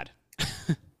 it was bad.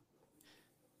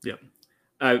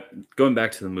 Yeah. Going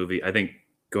back to the movie, I think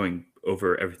going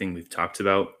over everything we've talked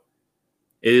about,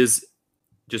 it is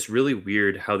just really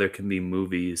weird how there can be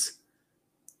movies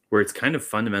where it's kind of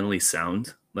fundamentally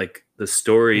sound. like the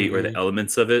story or the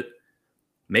elements of it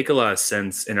make a lot of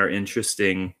sense and are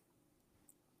interesting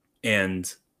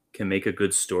and can make a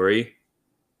good story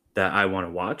that I want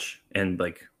to watch and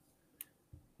like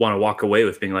want to walk away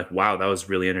with being like, wow, that was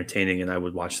really entertaining and I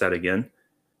would watch that again.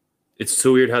 It's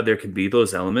so weird how there can be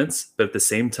those elements, but at the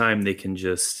same time, they can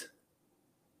just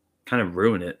kind of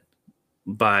ruin it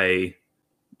by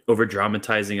over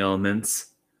dramatizing elements,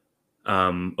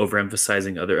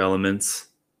 overemphasizing other elements,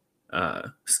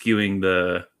 skewing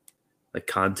the like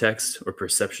context or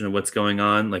perception of what's going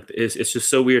on. Like it's just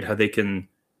so weird how they can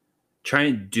try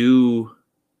and do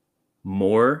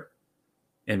more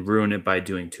and ruin it by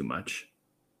doing too much.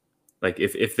 Like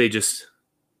if they just,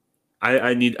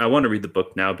 I want to read the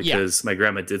book now because my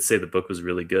grandma did say the book was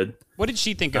really good. What did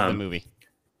she think of the movie?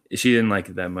 She didn't like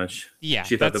it that much. Yeah.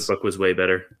 She thought the book was way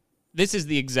better. This is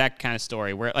the exact kind of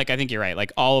story where, like, I think you're right.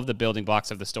 Like, all of the building blocks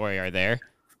of the story are there.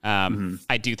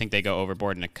 I do think they go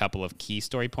overboard in a couple of key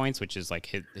story points, which is like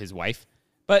his wife.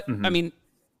 But I mean,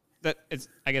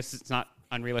 I guess it's not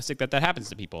unrealistic that happens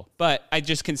to people. But I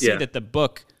just can see that the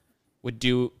book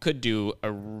could do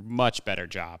a much better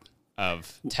job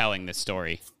of telling this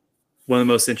story. One of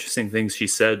the most interesting things she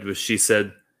said,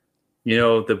 you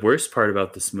know, the worst part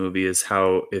about this movie is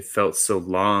how it felt so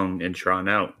long and drawn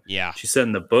out. Yeah. She said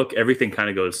in the book, everything kind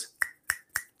of goes,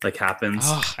 like, happens.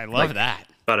 Oh, I love that.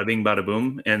 Bada bing, bada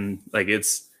boom. And, like,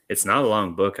 it's not a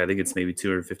long book. I think it's maybe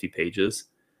 250 pages.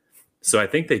 So I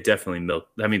think they definitely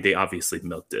they obviously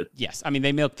milked it. Yes. I mean,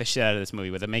 they milked the shit out of this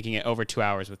movie with it, making it over 2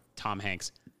 hours with Tom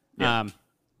Hanks. Yeah.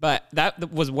 But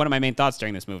that was one of my main thoughts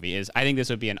during this movie is I think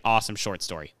this would be an awesome short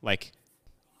story. Like,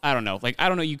 I don't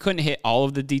know. You couldn't hit all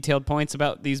of the detailed points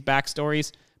about these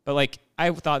backstories, but like I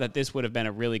thought that this would have been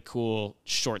a really cool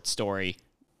short story.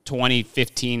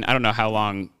 2015. I don't know how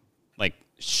long like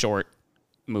short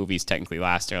movies technically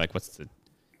last or like what's the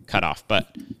cutoff,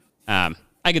 but I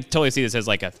could totally see this as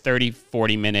like a 30,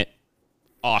 40 minute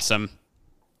awesome.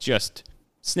 Just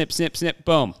snip, snip, snip,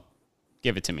 boom.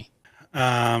 Give it to me.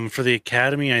 For the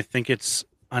Academy, I think it's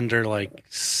under like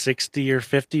 60 or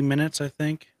 50 minutes, I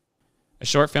think. A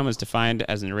short film is defined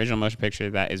as an original motion picture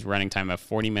that is running time of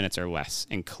 40 minutes or less,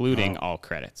 including all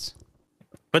credits.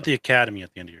 Put the Academy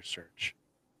at the end of your search.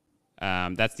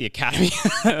 That's the Academy.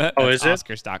 Oh, is it?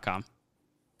 Oscars.com.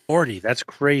 40. That's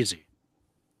crazy.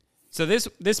 So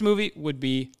this movie would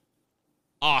be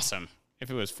awesome if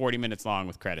it was 40 minutes long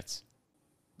with credits.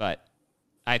 But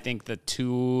I think the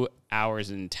 2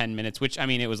 hours and 10 minutes, which, I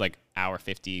mean, it was like hour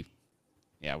 50,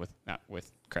 not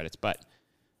with credits. But,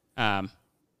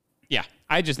 yeah,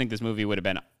 I just think this movie would have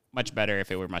been much better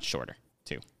if it were much shorter,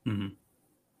 too. Mm-hmm.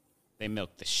 They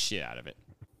milked the shit out of it.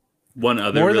 One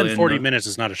other more than 40 minutes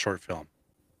is not a short film.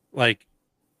 Like,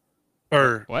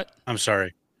 or what? I'm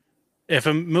sorry. If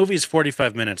a movie's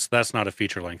 45 minutes, that's not a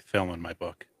feature-length film in my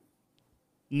book.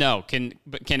 No, can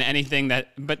anything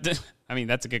that? But I mean,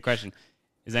 that's a good question.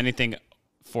 Is anything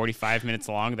 45 minutes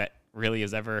long that really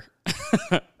is ever?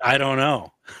 I don't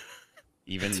know.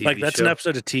 Even like that's an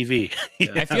episode of TV.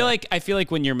 Yeah. I feel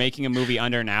like when you're making a movie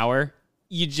under an hour,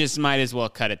 you just might as well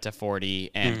cut it to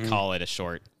 40 and call it a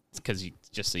short because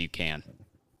just so you can.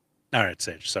 All right,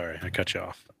 Sage. Sorry, I cut you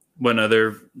off. One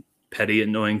other petty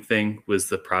annoying thing was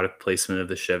the product placement of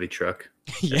the Chevy truck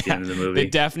at the end of the movie.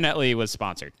 It definitely was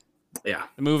sponsored. Yeah,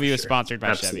 the movie was sponsored by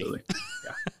Absolutely. Chevy.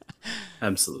 Yeah,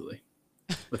 absolutely,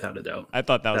 without a doubt. I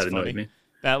thought that was funny. Me.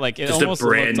 That like it just almost a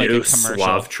brand looked new like a commercial.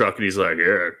 suave truck, and he's like,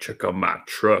 "Yeah, check out my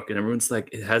truck," and everyone's like,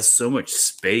 "It has so much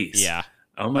space." Yeah.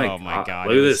 Oh my god!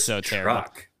 Look at this so truck.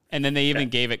 Terrible. And then they even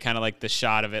gave it kind of like the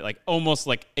shot of it, like almost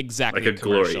like exactly like a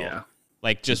commercial. glory, yeah.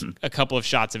 Like just a couple of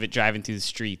shots of it driving through the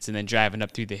streets and then driving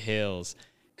up through the hills.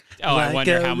 Oh, I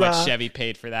wonder how much Chevy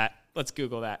paid for that. Let's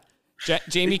Google that.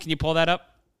 Jamie, can you pull that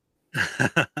up?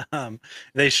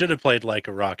 They should have played Like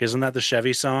a Rock. Isn't that the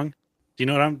Chevy song? Do you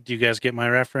know what do you guys get my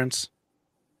reference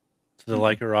to the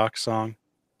Like a Rock song?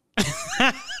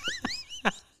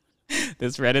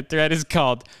 This Reddit thread is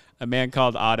called A Man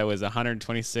Called Otto is a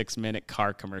 126-minute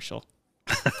car commercial.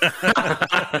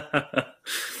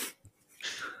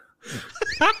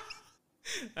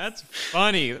 That's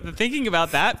funny. Thinking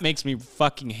about that makes me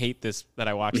fucking hate this that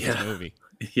I watched this movie.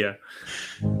 Yeah.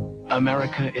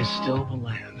 America is still the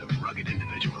land of rugged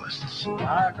individualists. Look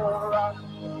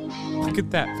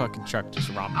at that fucking truck just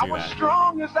romp through that.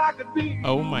 Strong as I could be.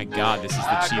 Oh my god, this is the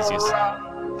cheesiest.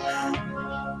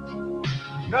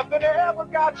 Nothing ever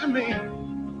got to me.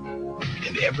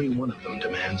 And every one of them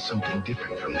demands something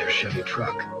different from their Chevy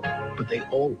truck. But they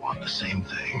all want the same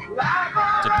thing.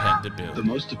 Dependability. The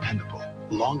most dependable,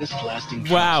 longest lasting.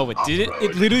 Wow, it did it?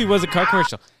 It literally was a car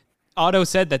commercial. Otto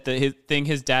said that his thing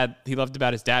he loved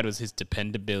about his dad was his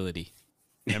dependability.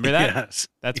 Remember that? Yes.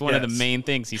 That's one of the main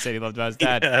things he said he loved about his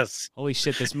dad. Yes. Holy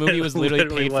shit, this movie was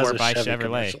literally paid for by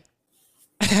Chevrolet.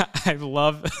 I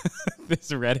love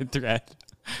this Reddit thread.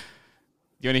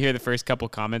 You want to hear the first couple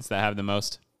comments that have the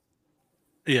most?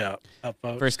 Yeah.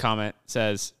 First comment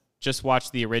says, just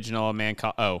watch the original A Man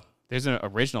Called... Oh, there's an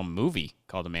original movie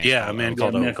called A Man Called Otto. A Man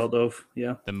Called Otto. A Man Called Otto,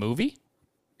 yeah. The movie?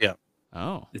 Yeah.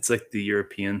 Oh. It's like the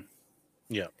European.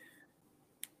 Yeah.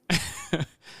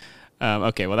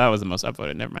 Okay, well, that was the most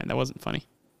upvoted. Never mind. That wasn't funny.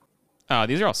 Oh,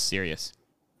 these are all serious.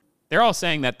 They're all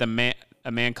saying that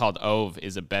A Man Called Ove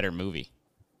is a better movie.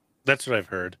 That's what I've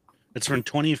heard. It's from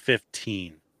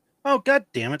 2015. Oh, god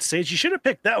damn it, Sage. You should have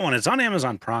picked that one. It's on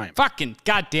Amazon Prime. Fucking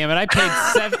god damn it. I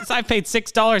paid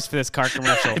 $6 for this car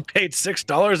commercial. I paid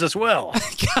 $6 as well.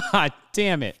 God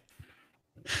damn it.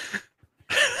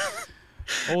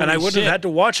 And I wouldn't have had to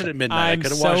watch it at midnight. I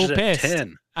could have watched it at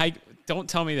 10. Don't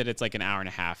tell me that it's like an hour and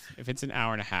a half. If it's an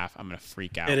hour and a half, I'm going to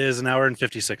freak out. It is an hour and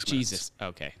 56 minutes. Jesus.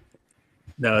 Okay.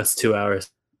 No, it's 2 hours.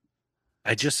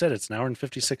 I just said it's an hour and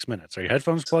 56 minutes. Are your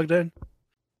headphones plugged in?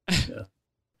 Yeah.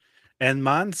 En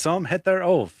man som heter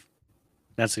Ove.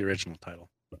 That's the original title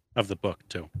of the book,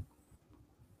 too.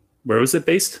 Where was it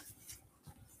based?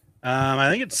 I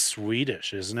think it's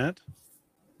Swedish, isn't it?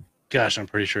 Gosh, I'm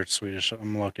pretty sure it's Swedish.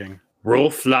 I'm looking.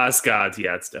 Rolf Lassgård.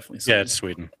 Yeah, it's definitely Sweden. Yeah, it's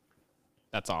Sweden.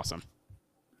 That's awesome.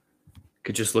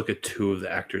 Could just look at two of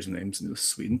the actors' names in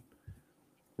Sweden.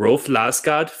 Rolf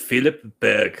Lassgård, Philip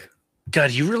Berg.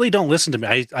 God, you really don't listen to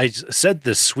me. I said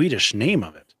the Swedish name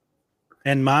of it.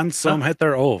 En man som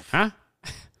heter Ove. Huh?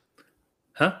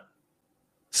 Huh?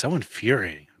 So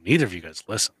infuriating. Neither of you guys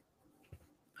listen.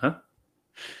 Huh?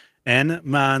 En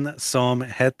man som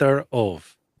heter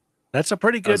Ove. That's a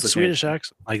pretty good Swedish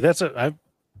accent. Like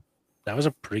that was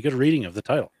a pretty good reading of the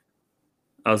title.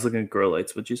 I was looking at Girl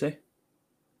Lights. What'd you say?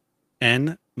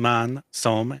 En man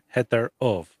som heter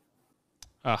Ove.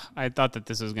 I thought that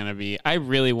this was going to be... I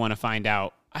really want to find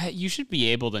out. You should be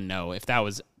able to know if that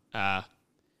was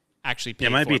actually paid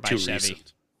for by Chevy.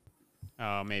 Recent.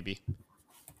 Oh, maybe.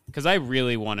 Because I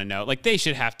really want to know. Like, they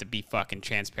should have to be fucking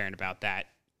transparent about that.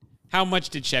 How much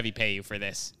did Chevy pay you for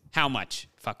this? How much,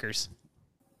 fuckers?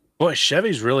 Boy,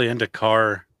 Chevy's really into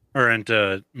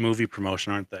into movie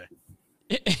promotion, aren't they?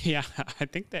 Yeah, I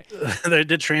think they... They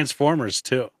did Transformers,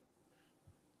 too.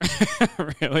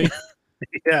 Really?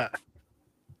 Yeah.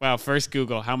 Wow, first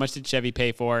Google, how much did Chevy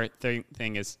pay for?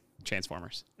 Thing is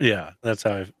Transformers. Yeah, that's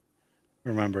how I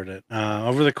remembered it.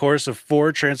 Over the course of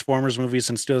 4 Transformers movies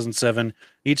since 2007,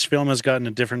 each film has gotten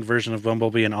a different version of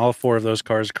Bumblebee, and all 4 of those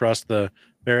cars crossed the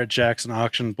Barrett-Jackson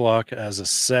auction block as a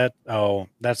set. Oh,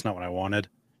 that's not what I wanted.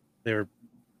 They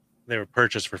were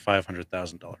purchased for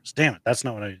 $500,000. Damn it, that's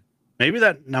not what I... Maybe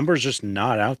that number's just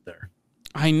not out there.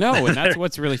 I know, and that's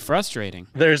what's really frustrating.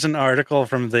 There's an article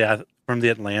from the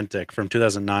Atlantic from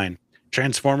 2009.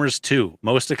 Transformers 2,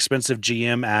 most expensive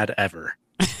GM ad ever.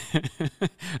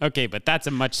 Okay, but that's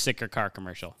a much sicker car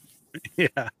commercial.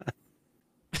 Yeah.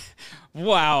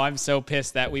 Wow, I'm so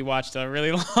pissed that we watched a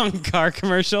really long car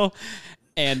commercial,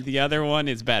 and the other one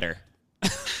is better.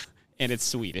 And it's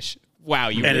Swedish. Wow,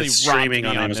 you really it's robbed streaming me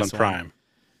on Amazon this Prime. One.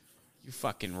 You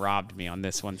fucking robbed me on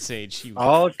this one, Sage.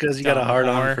 All because you got a hard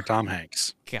on for Tom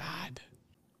Hanks. God,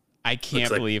 I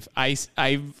can't believe I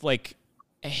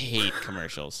hate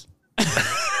commercials.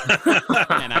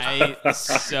 And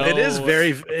it is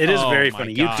very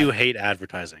funny. God. You do hate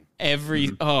advertising.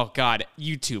 Oh God,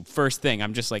 YouTube first thing.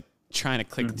 I'm just like trying to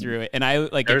click through it, and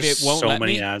There's if it won't so let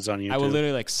many me, ads on YouTube. I will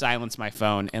literally silence my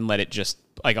phone and let it just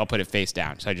I'll put it face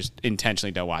down, so I just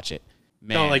intentionally don't watch it.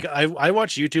 Man. No, I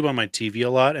watch YouTube on my TV a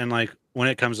lot, and when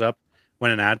it comes up, when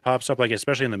an ad pops up,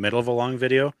 especially in the middle of a long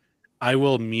video, I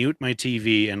will mute my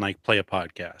TV and play a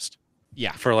podcast.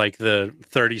 Yeah. For the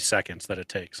 30 seconds that it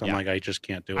takes. I'm I just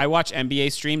can't do it. I watch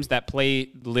NBA streams that play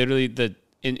literally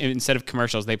instead of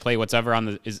commercials, they play whatever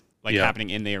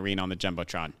happening in the arena on the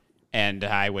Jumbotron. And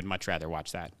I would much rather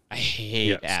watch that. I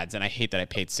hate ads, and I hate that I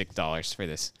paid $6 for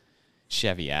this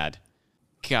Chevy ad.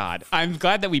 God, I'm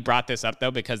glad that we brought this up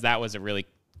though, because that was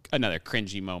another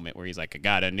cringy moment where he's like, I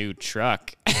got a new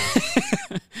truck.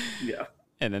 Yeah.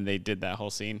 And then they did that whole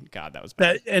scene. God, that was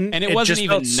bad. And it wasn't just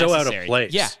even felt so out of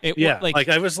place. Yeah.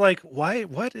 I was like, why?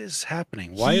 What is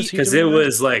happening? Why is he? Because it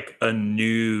was a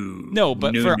new. No,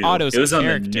 but for Otto's character, it was on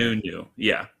the new.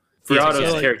 Yeah. For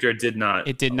Otto's character, it did not.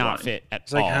 It did not fit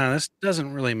at all. It's this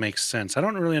doesn't really make sense. I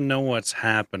don't really know what's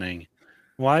happening.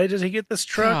 Why does he get this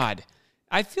truck? God,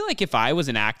 I feel like if I was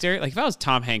an actor, if I was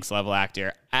Tom Hanks level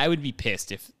actor, I would be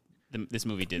pissed if this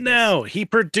movie did this. No, he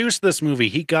produced this movie.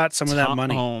 He got some of that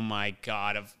money. Oh my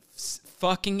God, of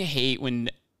fucking hate when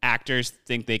actors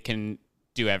think they can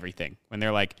do everything. When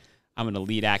they're like, I'm going to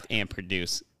lead act and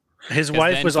produce. His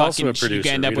wife was also a producer.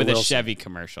 You end up Rita with Wilson. a Chevy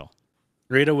commercial.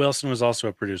 Rita Wilson was also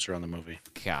a producer on the movie.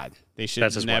 God, they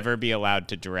should never be allowed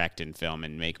to direct and film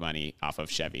and make money off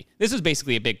of Chevy. This is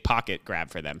basically a big pocket grab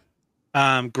for them.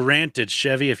 Granted,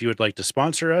 Chevy, if you would like to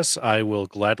sponsor us, I will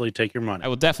gladly take your money. I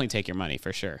will definitely take your money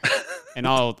for sure. And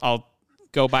I'll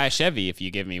go buy a Chevy if you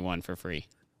give me one for free.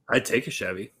 I'd take a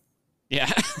Chevy.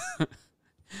 Yeah.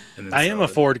 I am a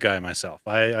Ford guy myself.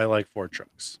 I like Ford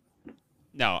trucks.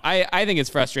 No, I think it's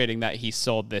frustrating that he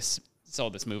sold this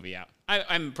movie out.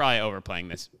 I'm probably overplaying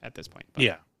this at this point.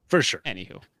 Yeah, for sure.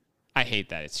 Anywho, I hate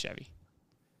that it's Chevy.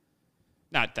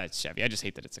 Not that it's Chevy. I just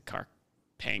hate that it's a car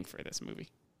paying for this movie.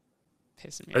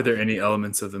 Pissing me off. Are there any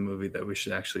elements of the movie that we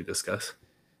should actually discuss?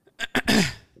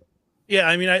 Yeah,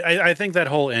 I mean, I think that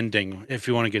whole ending, if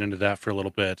you want to get into that for a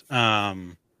little bit,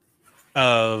 of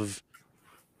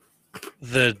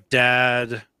the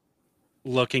dad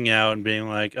looking out and being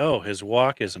like, oh, his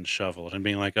walk isn't shoveled, and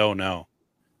being like, oh no,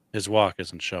 his walk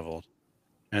isn't shoveled.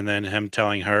 And then him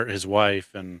telling his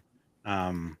wife, and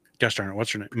gosh darn it,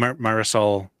 what's her name?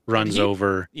 Marisol runs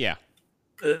over. Yeah.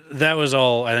 That was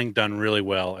all, I think, done really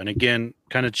well. And again,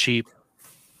 kind of cheap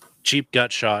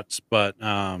gut shots, but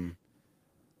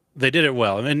they did it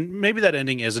well. I mean, maybe that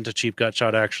ending isn't a cheap gut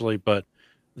shot, actually, but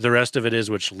the rest of it is,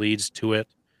 which leads to it.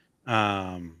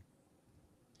 And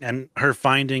her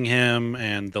finding him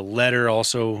and the letter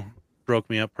also broke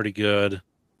me up pretty good.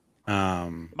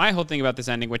 My whole thing about this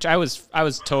ending, which I was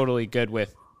totally good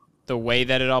with the way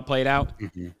that it all played out,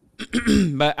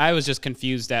 but I was just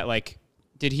confused at, like,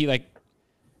 did he like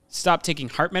stop taking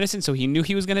heart medicine so he knew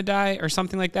he was going to die or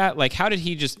something like that? Like, how did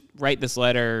he just write this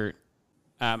letter?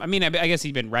 I mean, I guess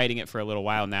he'd been writing it for a little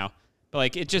while now, but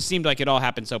like, it just seemed like it all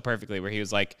happened so perfectly where he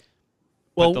was like,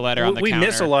 put the letter on the counter. We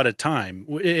miss a lot of time.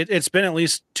 It's been at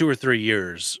least 2 or 3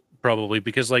 years probably,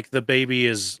 because like the baby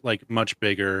is like much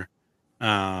bigger.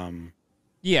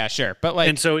 Yeah, sure. But like,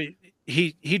 and so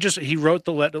he wrote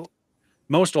the letter.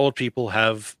 Most old people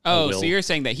have. Oh, so you're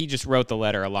saying that he just wrote the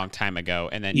letter a long time ago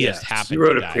and then just happened to die.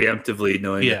 He wrote it preemptively,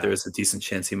 knowing that there was a decent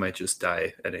chance he might just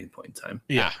die at any point in time.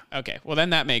 Yeah. Okay. Well, then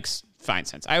that makes fine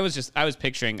sense. I was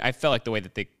picturing, I felt like the way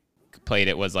that they played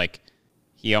it was like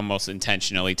he almost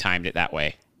intentionally timed it that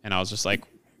way. And I was just like,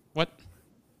 what?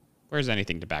 Where's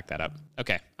anything to back that up?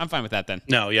 Okay. I'm fine with that then.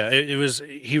 No, yeah. It was,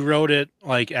 he wrote it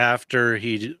like after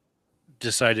he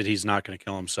decided he's not going to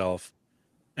kill himself,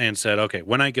 and said, okay,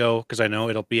 when I go, because I know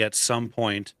it'll be at some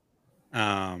point,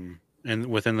 and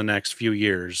within the next few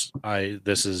years,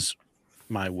 this is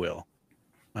my will.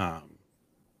 Yeah,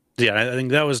 I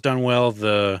think that was done well.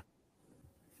 The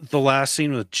last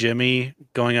scene with Jimmy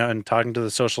going out and talking to the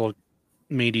social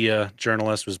media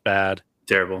journalist was bad.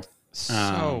 Terrible.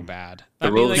 So bad.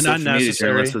 The role of social media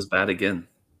journalist was bad again.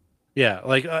 Yeah,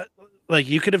 like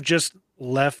you could have just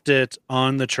left it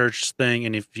on the church thing,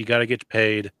 and if you got to get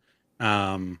paid,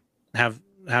 have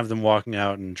them walking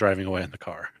out and driving away in the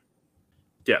car.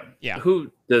 Yeah.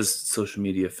 Who does social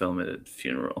media film at a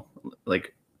funeral?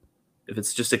 Like, if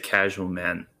it's just a casual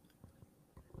man.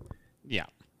 Yeah.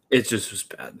 It just was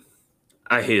bad.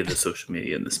 I hated the social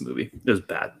media in this movie. It was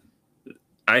bad.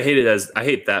 I hate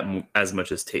that as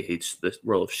much as Tate hates the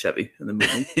role of Chevy in the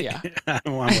movie. Yeah.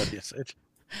 I'm with you, Sage.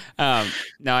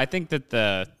 No, I think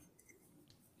that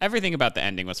everything about the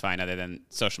ending was fine other than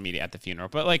social media at the funeral.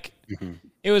 But like,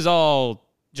 it was all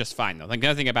just fine though. Like,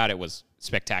 nothing about it was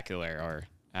spectacular or,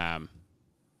 I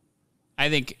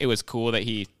think it was cool that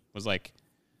he was like,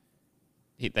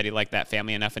 that he liked that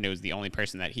family enough and it was the only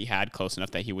person that he had close enough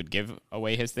that he would give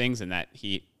away his things, and that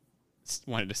he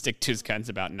wanted to stick to his guns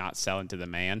about not selling to the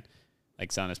man,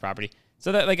 like selling his property.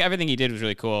 So that, like, everything he did was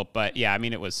really cool. But yeah, I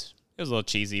mean, it was a little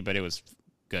cheesy, but it was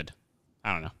good.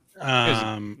 I don't know.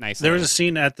 Nice. There was a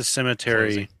scene at the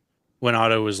cemetery when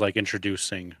Otto was like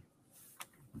introducing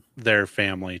their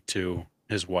family to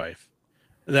his wife.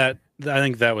 That I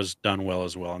think that was done well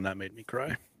as well, and that made me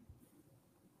cry.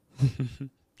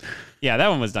 Yeah, that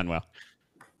one was done well.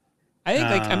 I think,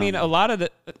 like, I mean, a lot of the,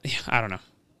 I don't know.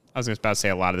 I was about to say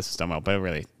a lot of this was done well, but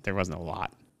really, there wasn't a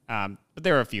lot. But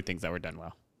there were a few things that were done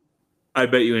well. I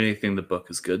bet you anything in the book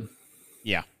is good.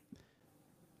 Yeah.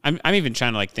 I'm even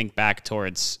trying to like think back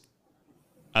towards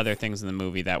other things in the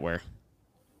movie that were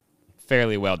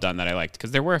fairly well done that I liked,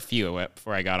 because there were a few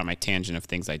before I got on my tangent of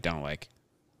things I don't like.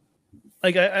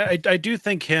 Like I do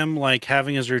think him like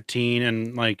having his routine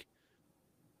and like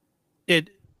it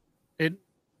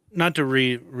not to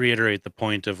reiterate the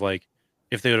point of like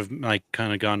if they would have like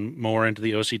kind of gone more into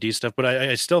the OCD stuff, but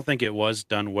I still think it was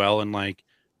done well, and like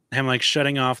him like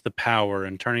shutting off the power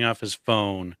and turning off his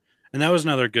phone And that was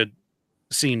another good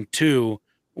scene too,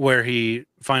 where he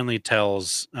finally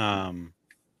tells Marisol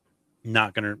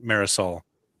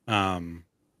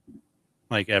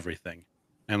like everything,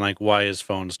 and like why his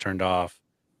phone's turned off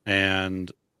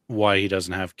and why he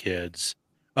doesn't have kids.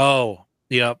 Oh,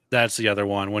 yep, that's the other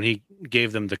one. When he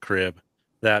gave them the crib,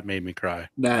 that made me cry.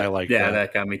 I like that.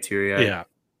 That got me teary-eyed. Yeah.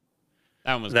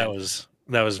 That was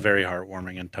very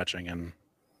heartwarming and touching and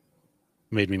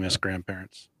made me miss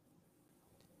grandparents.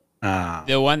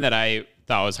 The one that I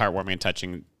thought was heartwarming and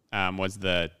touching was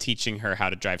the teaching her how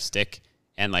to drive stick,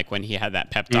 and like when he had that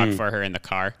pep talk for her in the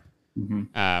car,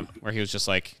 where he was just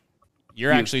like,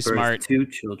 "You're actually smart." 2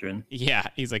 children. Yeah,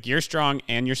 he's like, "You're strong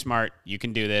and you're smart. You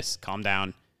can do this. Calm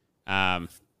down.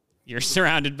 You're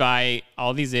surrounded by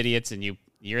all these idiots, and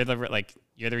you're the reason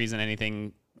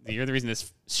You're the reason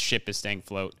this ship is staying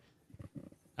afloat.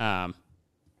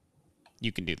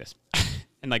 You can do this."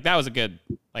 And like that was a good,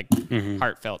 like,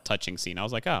 heartfelt, touching scene. I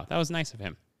was like, oh, that was nice of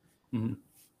him. Mm-hmm.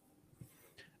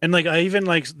 And like I even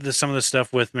like some of the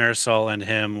stuff with Marisol and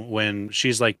him when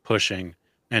she's like pushing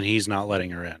and he's not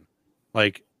letting her in.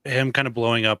 Like him kind of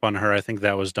blowing up on her. I think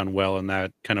that was done well, and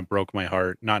that kind of broke my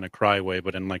heart, not in a cry way,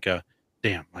 but in like a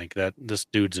damn, like that this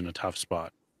dude's in a tough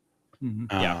spot.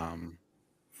 Yeah.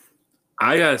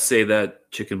 I gotta say that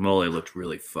chicken mole looked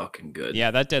really fucking good. Yeah,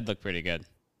 that did look pretty good.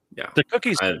 Yeah, the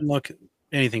cookies didn't look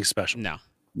anything special. No,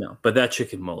 but that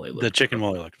chicken mole looked. The chicken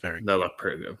mole looked very good. That looked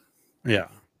pretty good. Yeah.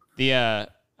 The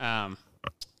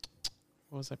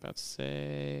what was I about to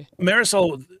say?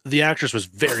 Marisol, the actress, was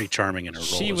very charming in her role.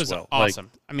 She was as well. awesome.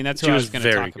 Like, I mean, that's who I was going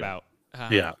to talk good. about.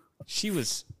 Yeah, she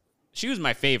was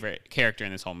my favorite character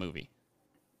in this whole movie.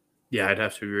 Yeah, I'd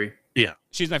have to agree. Yeah,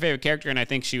 she's my favorite character, and I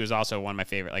think she was also one of my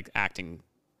favorite like acting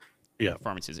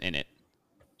performances in it.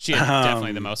 She had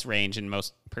definitely the most range and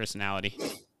most personality.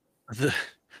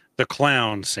 The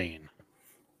clown scene.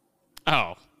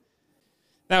 Oh,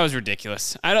 that was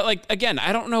ridiculous. I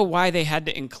don't know why they had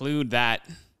to include that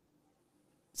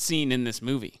scene in this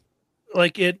movie. So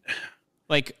what did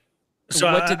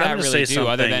that really do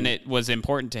other than it was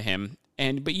important to him?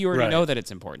 But you already know that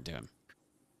it's important to him.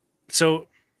 So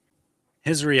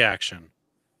his reaction,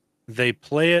 they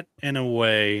play it in a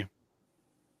way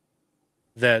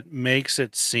that makes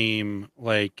it seem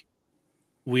like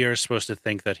we are supposed to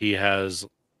think that he's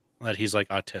like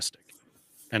autistic.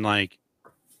 And like,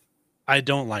 I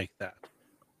don't like that.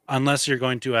 Unless you're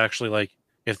going to actually like,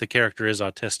 if the character is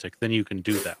autistic, then you can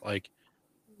do that. Like,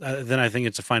 then I think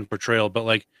it's a fine portrayal, but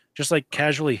like, just like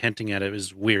casually hinting at it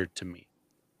is weird to me.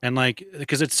 And like,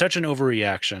 because it's such an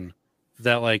overreaction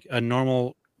that like a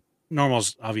normal's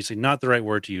obviously not the right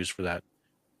word to use for that.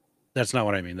 That's not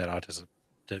what I mean. That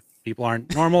people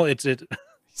aren't normal. It's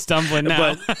stumbling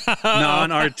now. But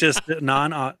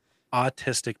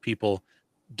non-autistic people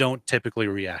don't typically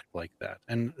react like that,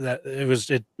 and that it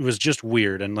was just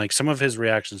weird. And like some of his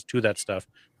reactions to that stuff.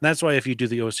 That's why if you do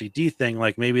the OCD thing,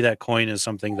 like maybe that coin is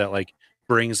something that like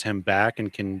brings him back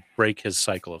and can break his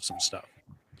cycle of some stuff.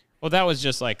 Well, that was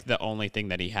just like the only thing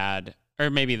that he had, or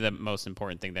maybe the most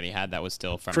important thing that he had that was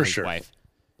still from his wife.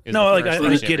 No, like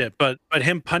I get it, but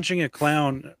him punching a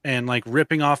clown and like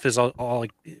ripping off his all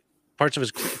like parts of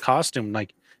his costume,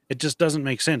 like it just doesn't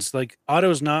make sense. Like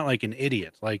Otto's not like an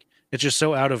idiot. Like it's just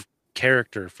so out of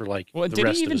character for like. Well, the did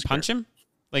rest he even of his punch character. him?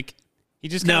 Like he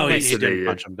just he didn't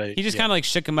punch him. He just kind of like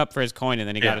shook him up for his coin, and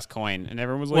then he got his coin, and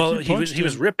everyone was like, "Well, he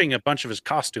was ripping a bunch of his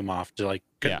costume off to like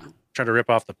try to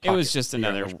rip off the pocket." It was just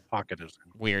another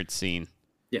weird scene.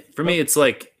 Yeah, for me, it's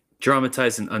like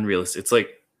dramatized and unrealistic. It's like,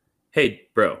 hey,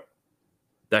 bro,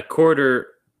 that quarter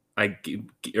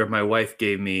my wife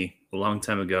gave me a long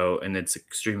time ago, and it's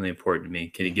extremely important to me.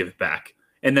 Can you give it back?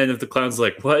 And then if the clown's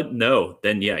like, what? No,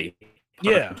 then yeah.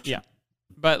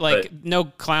 But no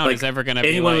clown is ever going to be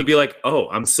like... Anyone would be like, oh,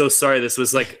 I'm so sorry. This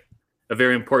was like a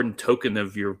very important token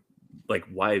of your like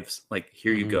wives. Like,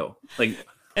 here you go. Like,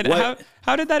 and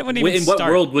how did that even in start? what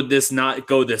world would this not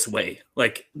go this way?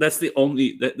 Like, that's the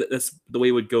only that's the way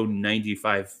it would go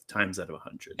 95 times out of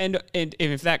 100. And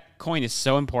if that coin is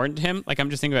so important to him, like I'm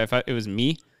just thinking about if it was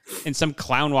me and some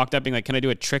clown walked up being like, "Can I do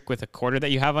a trick with a quarter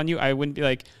that you have on you?" I wouldn't be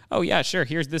like, "Oh yeah, sure.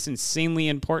 Here's this insanely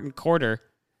important quarter."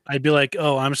 I'd be like,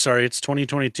 "Oh, I'm sorry. It's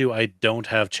 2022. I don't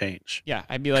have change." Yeah,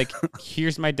 I'd be like,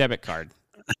 "Here's my debit card."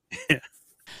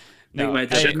 No,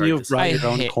 shouldn't you have brought your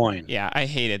own coin? Yeah, I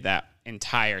hated that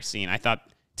entire scene. I thought,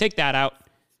 take that out.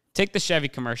 Take the Chevy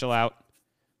commercial out.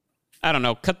 I don't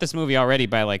know. Cut this movie already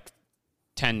by like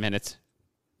 10 minutes.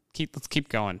 Let's keep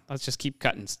going. Let's just keep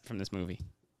cutting from this movie.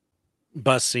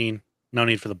 Bus scene. No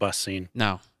need for the bus scene.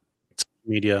 No. It's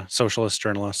media, socialist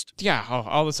journalist. Yeah,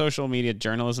 all the social media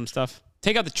journalism stuff.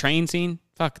 Take out the train scene.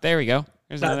 Fuck, there we go.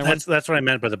 There's another one. That's what I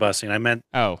meant by the bus scene. I meant.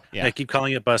 Oh, yeah. I keep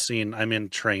calling it bus scene. I mean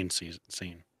train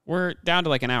scene. We're down to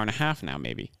like an hour and a half now,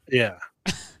 maybe. Yeah.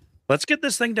 Let's get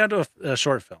this thing down to a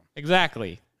short film.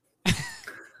 Exactly.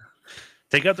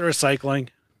 Take out the recycling.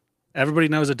 Everybody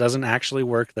knows it doesn't actually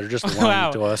work. They're just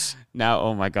lying to us. Now,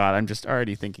 oh my God, I'm just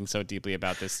already thinking so deeply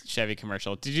about this Chevy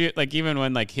commercial. Did you even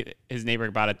when his neighbor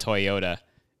bought a Toyota?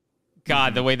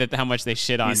 God, the way that how much they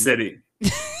shit on. He said he.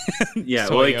 Yeah,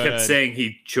 well, he kept saying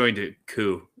he joined a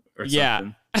coup or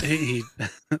something. he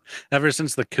ever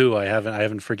since the coup, I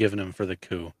haven't forgiven him for the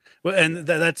coup. Well, and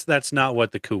that's not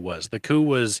what the coup was. The coup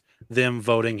was them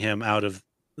voting him out of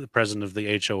the president of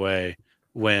the HOA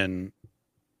when.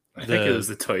 I think it was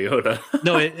the Toyota.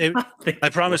 No, I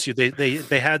promise you,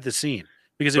 they had the scene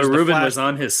because Ruben was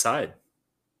on his side.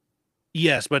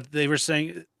 Yes, but they were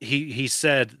saying he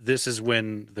said this is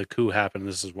when the coup happened.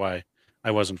 This is why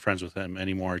I wasn't friends with him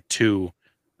anymore.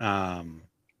 I'm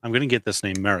going to get this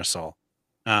name, Marisol.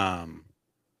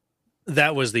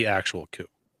 That was the actual coup.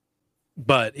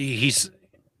 But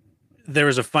there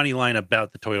was a funny line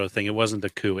about the Toyota thing. It wasn't the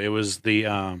coup. It was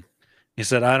the he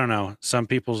said, I don't know, some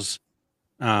people's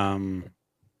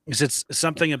he said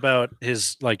something about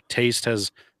his taste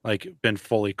has been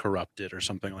fully corrupted or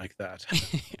something like that.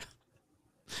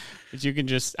 But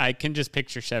I can just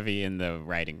picture Chevy in the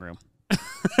writing room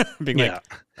being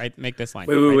right, make this line.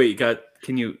 Wait.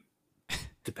 Can you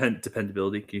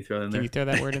dependability? Can you throw that in there? Can you throw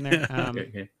that word in there?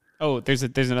 Okay. Oh, there's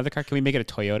another car. Can we make it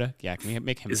a Toyota? Yeah, can we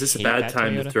make him? Is this a bad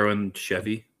time to throw in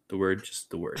Chevy? The word, just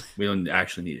the word. We don't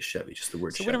actually need a Chevy, just the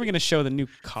word. So Chevy. when are we going to show the new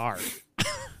car?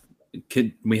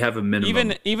 Can we have a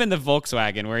minimum? Even the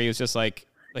Volkswagen, where he was just like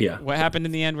what happened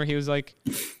in the end, where he was like,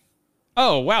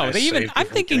 oh wow, I'm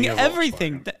thinking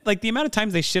everything. The amount of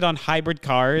times they shit on hybrid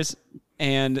cars,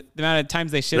 and the amount of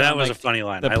times they shit on. That was a funny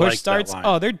line. The push starts.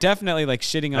 Oh, they're definitely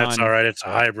shitting on. That's all right. It's a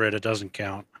hybrid. It doesn't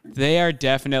count. They are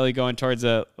definitely going towards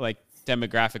a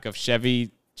demographic of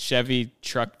Chevy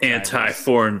truck drivers.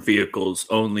 Anti-foreign vehicles,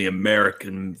 only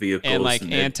American vehicles,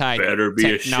 and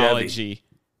anti-technology,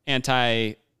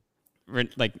 making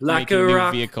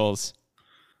new vehicles.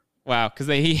 Wow, because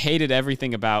he hated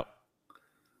everything about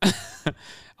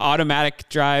automatic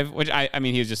drive, which I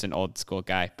mean he was just an old school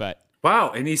guy, but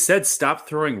wow, and he said stop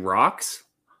throwing rocks.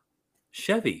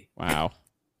 Chevy. Wow,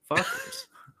 fuckers.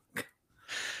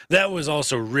 That was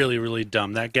also really, really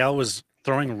dumb. That gal was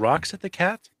throwing rocks at the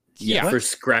cat. Yeah, for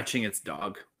scratching its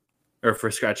dog, or for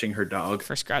scratching her dog,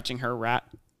 for scratching her rat.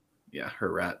 Yeah,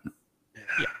 her rat.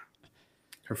 Yeah,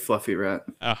 her fluffy rat.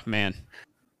 Oh man.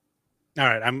 All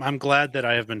right, I'm glad that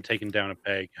I have been taken down a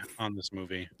peg on this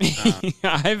movie.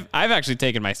 I've actually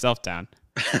taken myself down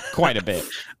quite a bit.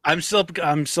 I'm still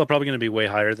probably going to be way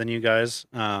higher than you guys.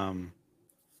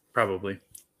 Probably.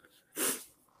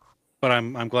 But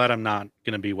I'm glad I'm not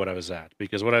going to be what I was at,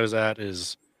 because what I was at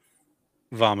is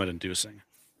vomit inducing.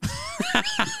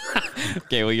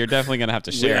 Okay, well, you're definitely going to have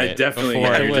to share it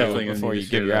before you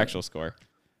give your actual score.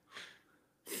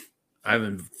 I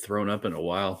haven't thrown up in a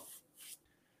while.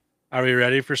 Are we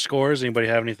ready for scores? Anybody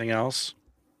have anything else?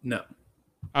 No.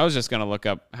 I was just going to look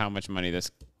up how much money this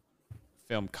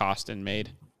film cost and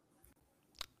made.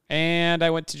 And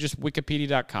I went to just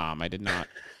wikipedia.com. I did not.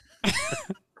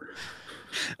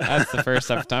 That's the first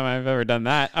time I've ever done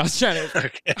that. I was trying to.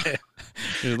 Okay.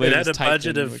 It had a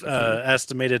budget of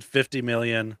estimated $50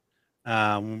 million,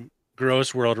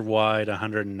 gross worldwide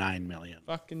 $109 million.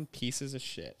 Fucking pieces of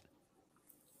shit.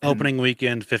 Opening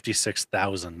weekend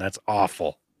 56,000. That's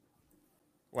awful.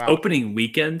 Wow. Opening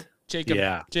weekend?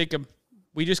 Jacob,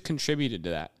 we just contributed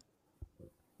to that.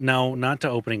 No, not to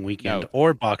opening weekend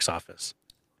or box office.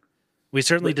 We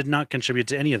certainly did not contribute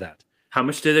to any of that. How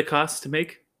much did it cost to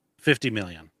make? $50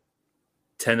 million.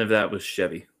 10 of that was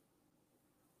Chevy.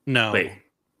 No. Wait.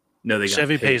 No, they got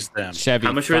Chevy paid. pays them.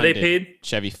 How much were they paid?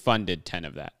 Chevy funded 10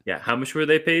 of that. Yeah. How much were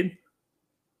they paid?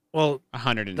 Well,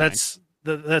 109.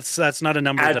 That's not a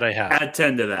number that I have. Add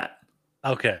 10 to that.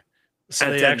 Okay. So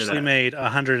they actually made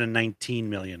 $119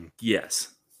 million. Yes.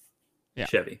 Yeah.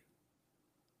 Chevy.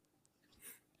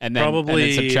 And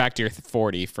then subtract your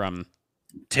 40 from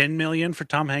 $10 million for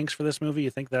Tom Hanks for this movie. You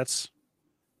think that's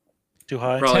too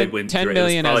high? Probably 10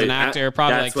 million as an actor,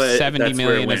 probably like 70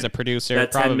 million as a producer.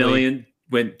 That 10 million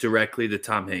went directly to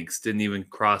Tom Hanks. Didn't even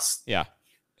cross. Yeah.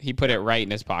 He put it right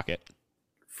in his pocket.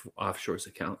 Offshore's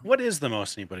account. What is the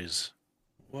most anybody's?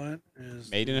 What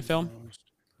is made in a film?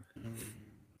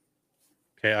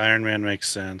 Okay, Iron Man makes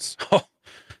sense. Oh.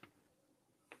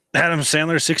 Adam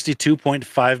Sandler,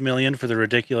 $62.5 million for The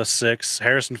Ridiculous Six.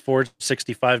 Harrison Ford,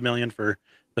 $65 million for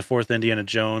the fourth Indiana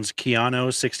Jones. Keanu,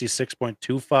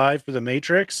 $66.25 for The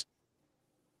Matrix.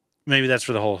 maybe that's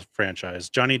for the whole franchise.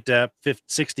 Johnny Depp,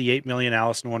 68 million,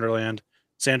 Alice in Wonderland.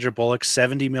 Sandra Bullock,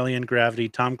 70 million, Gravity.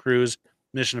 Tom Cruise,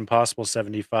 Mission Impossible,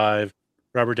 75.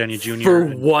 Robert Downey Jr. For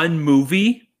one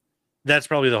movie? That's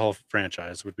probably the whole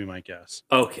franchise, would be my guess.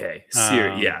 Okay.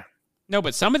 Yeah. No,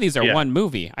 but some of these are one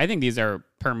movie. I think these are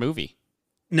per movie.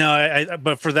 No,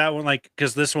 but for that one, like,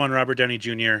 because this one, Robert Downey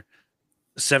Jr.,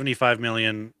 75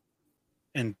 million,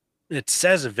 and it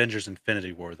says Avengers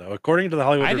Infinity War, though. According to the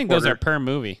Hollywood I think Reporter, those are per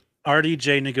movie.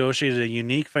 RDJ negotiated a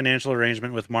unique financial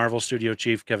arrangement with Marvel studio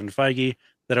chief Kevin Feige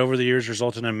that over the years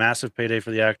resulted in a massive payday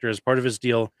for the actor. As part of his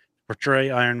deal to portray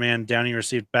Iron Man, Downey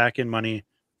received back-end money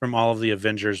from all of the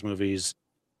Avengers movies,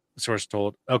 the source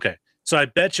told. Okay, so I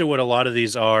bet you what a lot of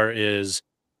these are is,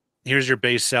 here's your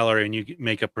base salary and you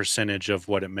make a percentage of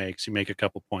what it makes. You make a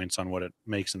couple points on what it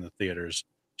makes in the theaters.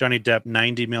 Johnny Depp,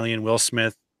 90 million. Will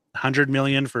Smith, 100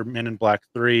 million for Men in Black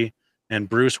 3. And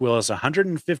Bruce Willis,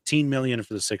 115 million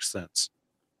for The Sixth Sense.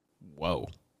 Whoa.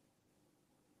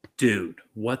 Dude,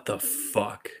 what the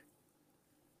fuck?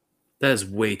 That is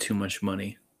way too much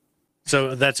money.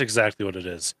 So that's exactly what it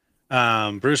is.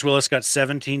 Bruce Willis got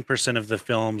 17% of the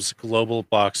film's global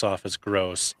box office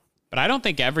gross. But I don't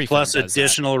think every plus film does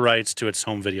additional rights to its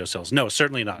home video sales. No,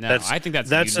 certainly not. No, I think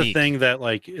that's the thing that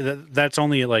like that's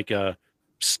only like a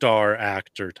star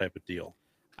actor type of deal.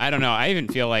 I don't know. I even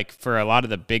feel like for a lot of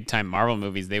the big time Marvel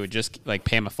movies, they would just like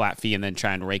pay him a flat fee and then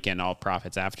try and rake in all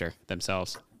profits after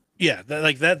themselves. Yeah,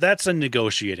 that's a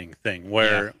negotiating thing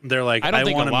where they're like, I don't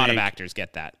think a lot of actors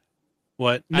get that.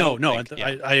 What? No,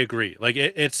 I agree. Like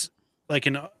it's like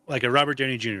a Robert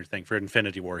Downey Jr. thing for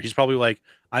Infinity War. He's probably like,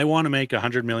 I want to make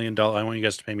 $100 million. I want you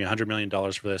guys to pay me $100 million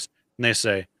for this. And they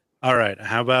say, all right,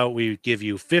 how about we give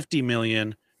you 50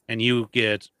 million and you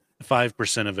get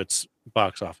 5% of its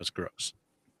box office gross.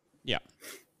 Yeah.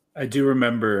 I do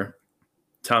remember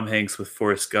Tom Hanks with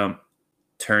Forrest Gump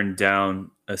turned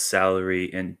down a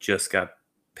salary and just got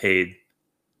paid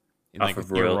off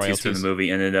of royalties for the movie.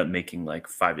 Ended up making like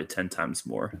 5 to 10 times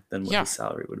more than what his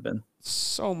salary would have been.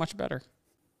 So much better.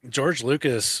 George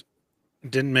Lucas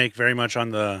didn't make very much on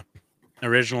the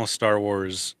original Star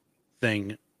Wars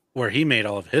thing where he made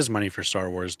all of his money for Star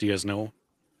Wars. Do you guys know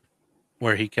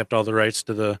where he kept all the rights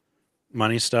to the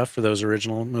money stuff for those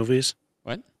original movies?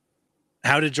 What?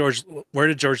 Where did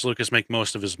George Lucas make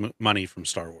most of his money from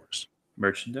Star Wars?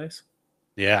 Merchandise?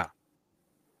 Yeah.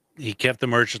 He kept the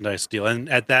merchandise deal. And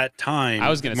at that time, I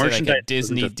was going to say like a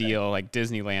Disney deal, like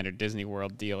Disneyland or Disney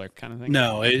World deal or kind of thing.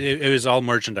 No, it was all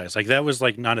merchandise. Like that was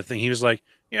like not a thing. He was like,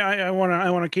 yeah, I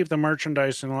want to keep the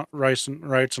merchandise and rights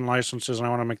and licenses, and I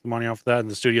want to make the money off of that. And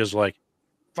the studio's like,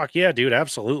 fuck yeah, dude,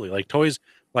 absolutely. Like toys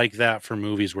like that for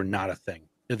movies were not a thing.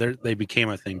 They became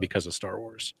a thing because of Star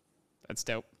Wars. That's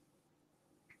dope.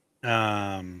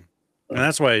 And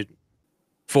that's why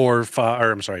 5,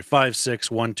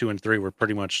 6, 1, 2, and 3 were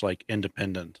pretty much like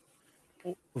independent,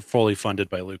 fully funded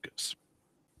by Lucas.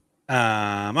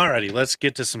 Alrighty, let's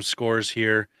get to some scores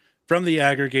here. From the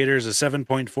aggregators, a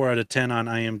 7.4 out of 10 on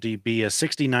IMDb, a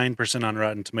 69% on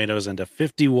Rotten Tomatoes, and a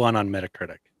 51 on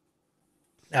Metacritic.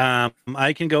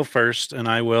 I can go first, and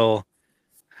I will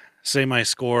say my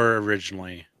score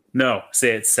originally. No,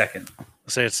 say it second.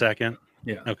 Say it second?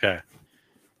 Yeah. Okay.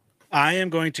 I am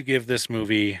going to give this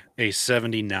movie a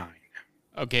 79.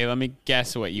 Okay, let me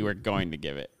guess what you were going to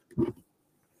give it.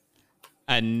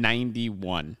 A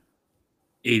 91.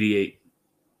 88.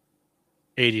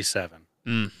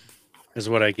 87 is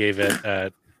what I gave it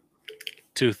at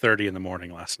 2:30 in the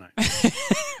morning last night.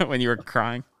 When you were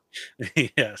crying?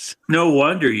 Yes. No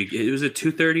wonder it was at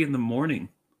 2:30 in the morning.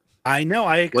 I know.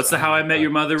 What's the How I Met Your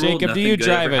Mother rule? Jacob, do you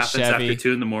drive a happens Chevy? After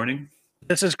 2 in the morning?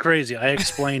 This is crazy. I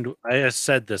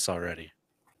said this already.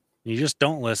 You just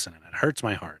don't listen, and it hurts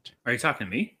my heart. Are you talking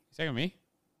to me? You talking to me?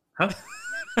 Huh?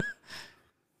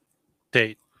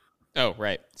 Tate. Oh,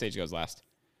 right. Sage goes last.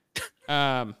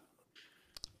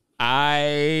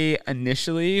 I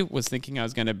initially was thinking I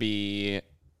was going to be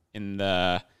in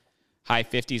the high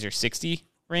 50s or 60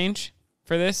 range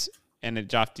for this, and it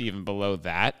dropped even below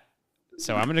that.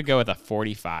 So I'm going to go with a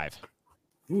 45.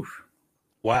 Oof.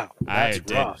 Wow. That's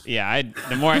rough. Yeah,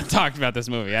 the more I talked about this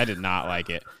movie, I did not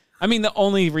like it. I mean, the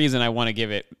only reason I want to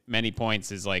give it many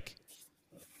points is like,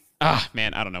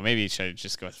 man, I don't know. Maybe I should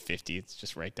just go with 50. It's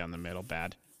just right down the middle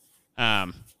bad.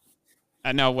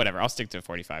 No, whatever. I'll stick to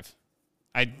 45.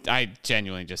 I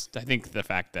genuinely I think the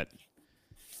fact that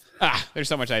there's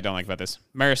so much I don't like about this.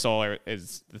 Marisol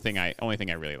is the only thing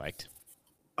I really liked.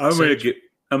 I'm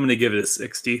gonna give it a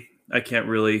 60. I can't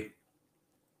really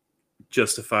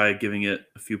justify giving it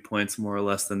a few points more or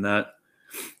less than that.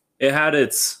 It had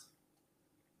its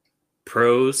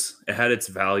pros, it had its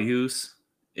values,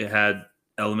 it had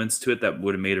elements to it that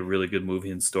would have made a really good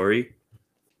movie and story.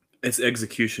 Its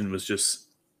execution was just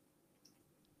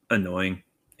annoying,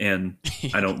 and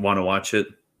I don't want to watch it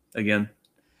again.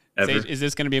 Ever. Sage, is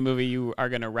this going to be a movie you are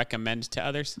going to recommend to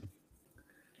others?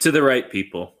 To the right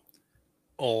people.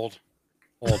 Old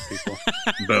people.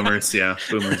 Boomers, yeah.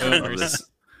 Boomers.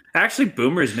 Actually,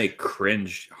 boomers make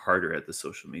cringe harder at the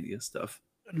social media stuff.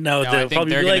 No, I think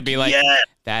they're going to be like, yeah,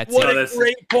 that's what a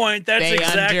great point. That's they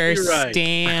exactly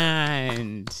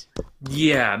understand. right.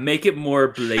 Yeah, make it more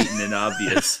blatant and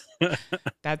obvious.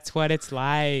 That's what it's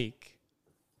like.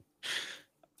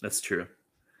 That's true.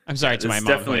 I'm sorry to my mom.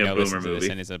 Definitely who a boomer movie.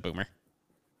 And is a boomer.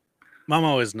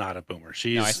 Momo is not a boomer.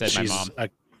 No, I said my mom.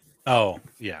 Oh,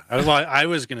 yeah. I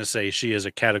was going to say she is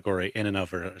a category in and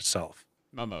of herself.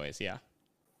 Momo is, yeah.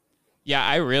 Yeah,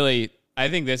 I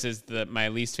think this is my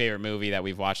least favorite movie that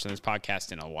we've watched on this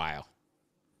podcast in a while.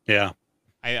 Yeah.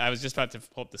 I was just about to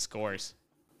pull up the scores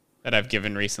that I've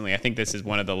given recently. I think this is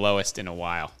one of the lowest in a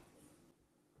while.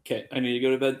 Okay, I need to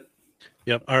go to bed.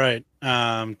 Yep. All right.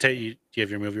 Tate, do you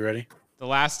have your movie ready? The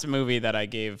last movie that I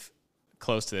gave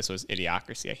close to this was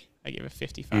Idiocracy. I gave it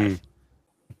 55.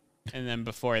 And then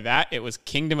before that, it was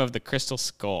Kingdom of the Crystal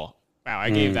Skull. Wow,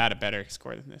 I gave that a better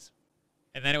score than this.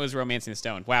 And then it was Romancing the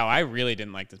Stone. Wow, I really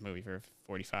didn't like this movie for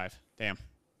 45. Damn.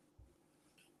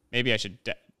 Maybe I should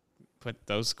put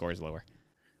those scores lower.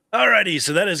 Alrighty,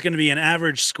 so that is going to be an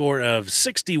average score of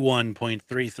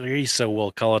 61.33. So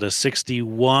we'll call it a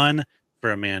 61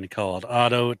 for A Man Called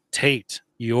Otto. Tate,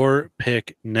 your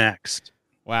pick next.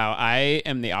 Wow, I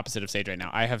am the opposite of Sage right now.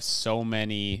 I have so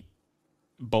many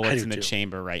bullets in the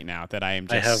chamber right now that I am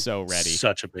just so ready.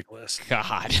 Such a big list.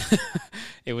 God.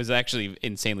 It was actually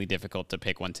insanely difficult to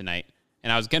pick one tonight.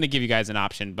 And I was going to give you guys an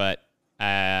option, but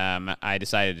I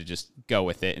decided to just go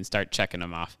with it and start checking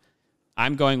them off.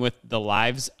 I'm going with The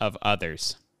Lives of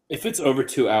Others. If it's over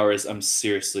 2 hours, I'm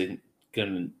seriously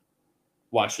going to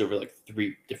watch it over like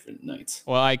 3 different nights.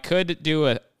 Well, I could do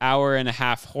an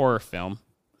hour-and-a-half horror film.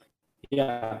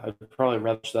 Yeah, I'd probably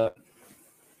relish that.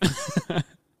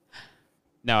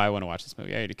 No, I want to watch this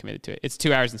movie. I already committed to it. It's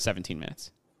 2 hours and 17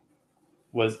 minutes.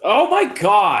 Oh my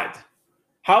God!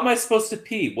 How am I supposed to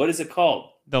pee? What is it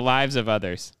called? The Lives of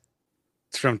Others.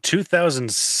 It's from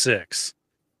 2006.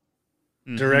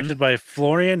 Directed by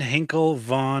Florian Hinkel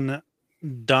von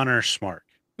Donnersmarck.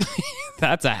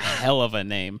 That's a hell of a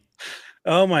name.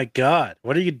 Oh my God.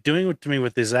 What are you doing to me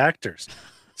with these actors?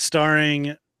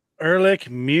 Starring Erlich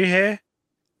Mühe,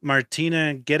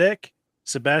 Martina Gedek,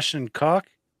 Sebastian Koch,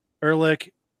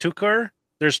 Erlich Tucker.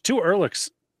 There's 2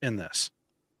 Erlichs in this.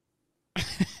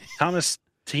 Thomas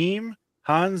Thiem,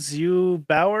 Hans U.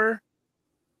 Bauer.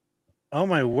 Oh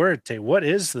my word, Tay, what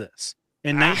is this?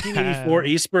 In 1984,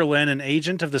 East Berlin, an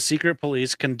agent of the secret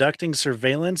police conducting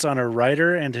surveillance on a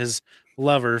writer and his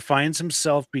lover finds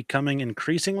himself becoming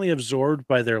increasingly absorbed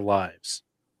by their lives.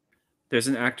 There's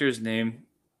an actor's name,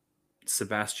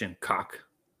 Sebastian Koch.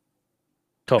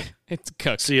 Koch. It's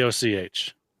Koch.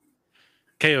 C-O-C-H.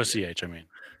 K-O-C-H, I mean.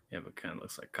 Yeah, but kind of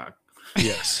looks like cock.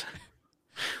 Yes.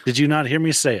 Did you not hear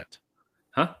me say it?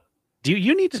 Huh?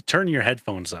 You need to turn your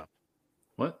headphones up.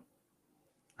 What?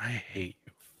 I hate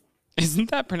you.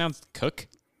 Isn't that pronounced Cook?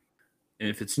 And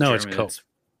if it's no, German, it's Coke.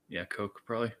 Yeah, Coke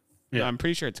probably. Yeah, I'm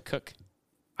pretty sure it's Cook.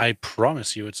 I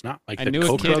promise you, it's not like the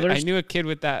Koch brothers. I knew a kid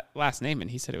with that last name,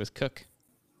 and he said it was Cook.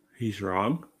 He's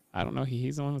wrong. I don't know.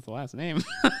 He's the one with the last name.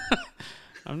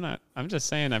 I'm not. I'm just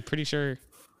saying. I'm pretty sure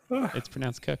it's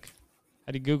pronounced Cook.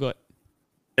 How do you Google it?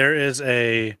 There is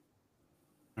a.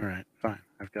 All right, fine.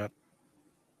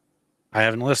 I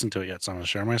haven't listened to it yet, so I'm going to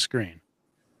share my screen.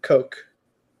 Coke.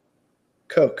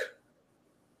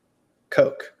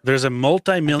 There's a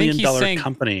multi-million-dollar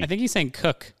company. I think he's saying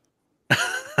Cook.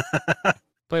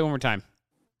 Play it one more time.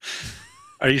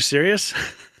 Are you serious?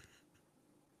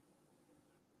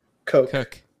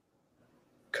 Coke.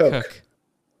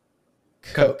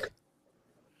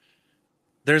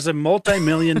 There's a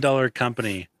multi-million-dollar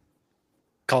company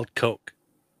called Coke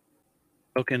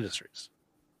Industries.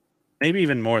 Maybe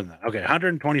even more than that. Okay,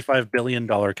 $125 billion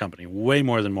company. Way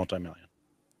more than multi-million.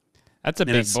 That's a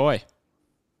big boy.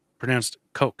 Pronounced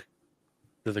Coke.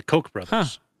 They're the Koch brothers. Huh.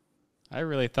 I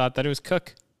really thought that it was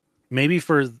Cook. Maybe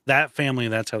for that family,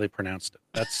 that's how they pronounced it.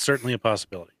 That's certainly a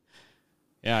possibility.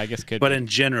 Yeah, I guess could But be. in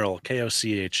general,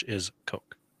 K-O-C-H is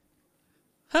Coke.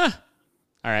 Huh.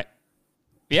 All right.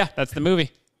 Yeah, that's the movie.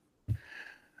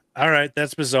 All right,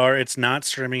 that's bizarre. It's not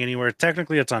streaming anywhere.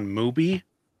 Technically, it's on MUBI.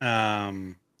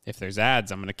 If there's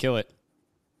ads, I'm going to kill it.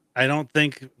 I don't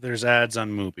think there's ads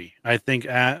on MUBI. I think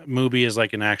MUBI is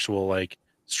like an actual like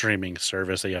streaming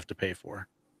service that you have to pay for.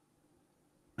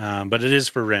 But it is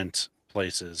for rent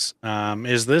places.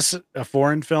 Is this a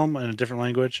foreign film in a different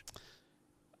language?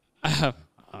 I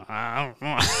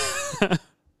don't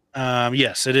know.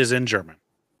 Yes, it is in German.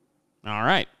 All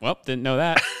right. Well, didn't know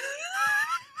that.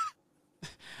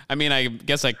 I mean, I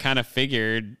guess I kind of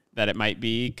figured that it might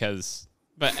be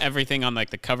but everything on like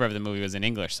the cover of the movie was in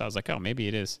English, so I was like, oh, maybe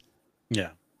it is. Yeah.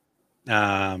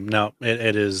 No,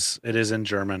 it is in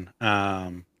German.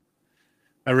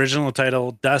 Original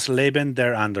title: Das Leben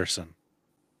der Andersen.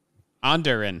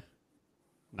 Anderen,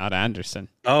 not Anderson.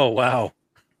 Oh wow,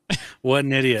 what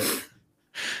an idiot!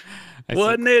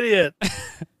 What an idiot!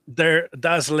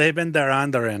 Das Leben der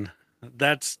Anderen.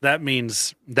 That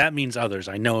means others.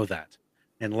 I know that.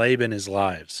 And Leben is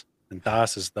lives, and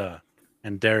das is the,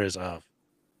 and der is of.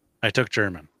 I took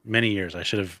German many years. I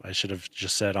should have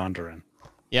just said Anderen.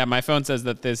 Yeah, my phone says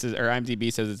that this is, or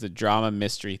IMDb says it's a drama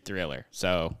mystery thriller.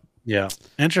 So yeah,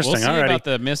 interesting. We'll see about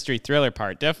the mystery thriller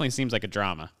part. Definitely seems like a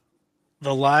drama.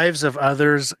 The Lives of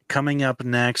Others coming up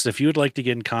next. If you would like to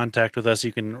get in contact with us,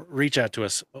 you can reach out to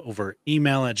us over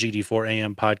email at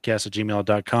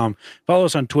gd4ampodcast@gmail.com. Follow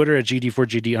us on Twitter at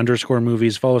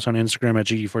gd4gd_movies. Follow us on Instagram at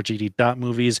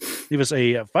gd4gd.movies. Leave us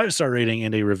a 5-star rating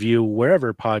and a review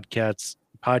wherever podcasts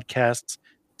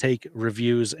take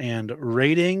reviews and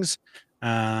ratings.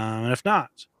 And if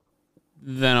not,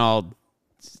 then I'll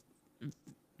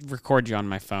record you on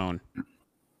my phone.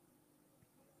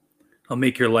 I'll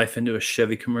make your life into a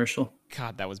Chevy commercial.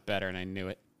 God, that was better, and I knew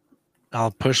it. I'll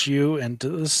push you into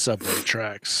the subway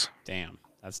tracks. Damn,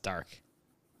 that's dark.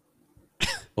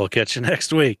 We'll catch you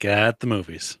next week at the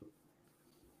movies.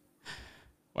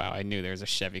 Wow, I knew there was a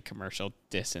Chevy commercial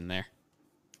diss in there.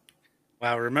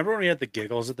 Wow, remember when we had the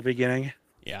giggles at the beginning?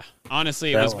 Yeah.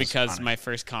 Honestly, it was because funny. My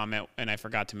first comment, and I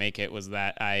forgot to make it, was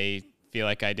that I feel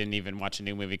like I didn't even watch a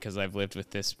new movie because I've lived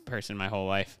with this person my whole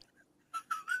life.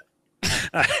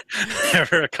 There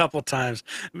were a couple times.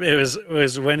 It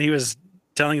was when he was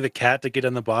telling the cat to get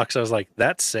in the box. I was like,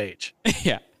 that's Sage.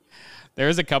 Yeah. There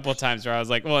was a couple times where I was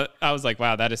like, wow,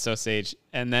 that is so Sage.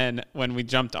 And then when we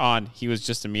jumped on, he was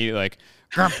just immediately like,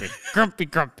 grumpy, grumpy,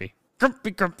 grumpy.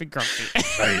 Grumpy, grumpy, grumpy.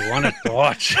 I wanted to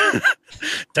watch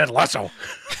Ted Lasso.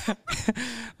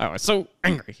 I was so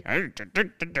angry. And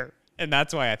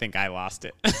that's why I think I lost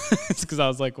it. It's because I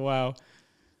was like, wow.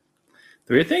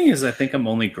 The weird thing is I think I'm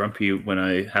only grumpy when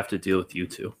I have to deal with you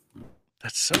two.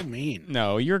 That's so mean.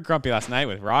 No, you were grumpy last night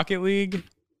with Rocket League.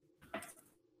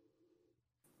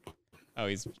 Oh,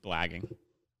 he's lagging.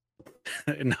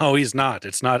 No, he's not.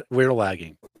 It's not. We're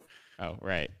lagging. Oh,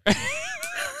 right. Do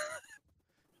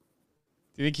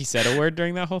you think he said a word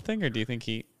during that whole thing, or do you think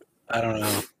he... I don't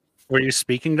know. Were you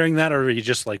speaking during that, or were you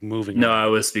just like moving? No, I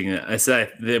was speaking. I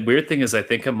said the weird thing is I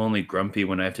think I'm only grumpy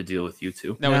when I have to deal with you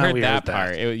two. No, we heard that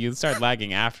part. You started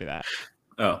lagging after that.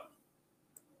 Oh.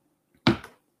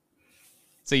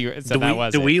 So that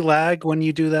was it. Do we lag when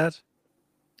you do that?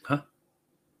 Huh?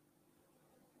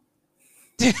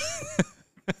 See,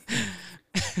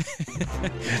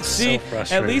 so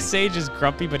frustrating. At least Sage is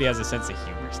grumpy, but he has a sense of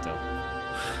humor still.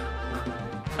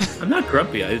 I'm not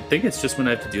grumpy. I think it's just when I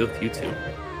have to deal with you two.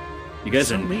 You guys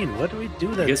so are mean. What do we do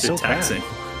that? You guys so are taxing.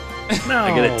 No,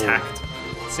 I get attacked.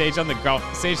 Sage on the golf.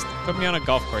 Sage, put me on a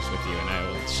golf course with you, and I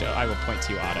will point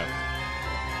to you, Otto.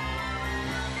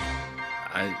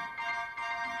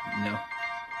 No,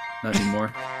 not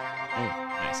anymore. Oh,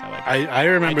 nice. I like. I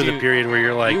remember the period where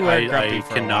you're like, I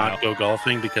cannot go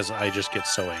golfing because I just get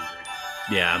so angry.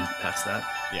 Yeah, I'm past that.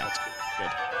 Yeah, that's good.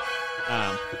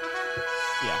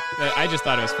 Yeah, I just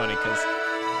thought it was funny because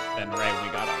then right when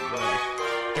we got on, we were like,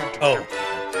 oh,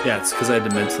 yeah, it's because I had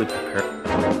to mentally prepare.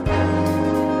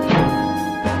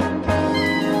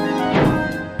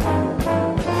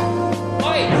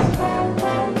 Lights!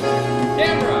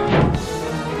 Camera!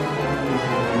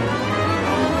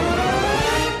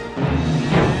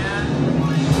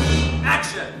 And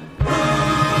action!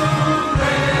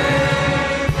 Hooray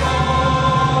for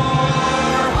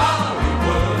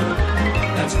Hollywood!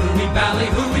 That's Hooey Valley,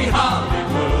 Hooey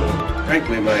Hollywood!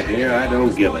 Frankly, my dear, I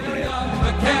don't give a damn.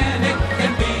 Mechanic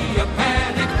can be a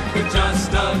panic with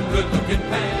just a good-looking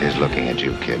pan. He's looking at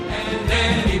you, kid. And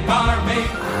any barmaid.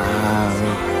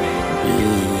 I'll be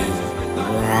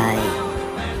right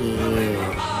here.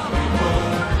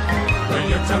 Well,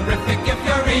 you're terrific if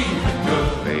you're even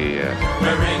good.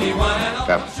 Where anyone else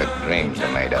stuff that dreams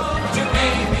are made of.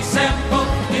 to be simple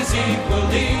is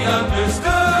equally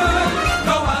understood.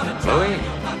 Go out and try. Louis,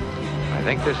 I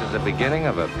think this is the beginning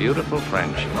of a beautiful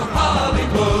friendship.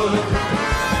 Hollywood.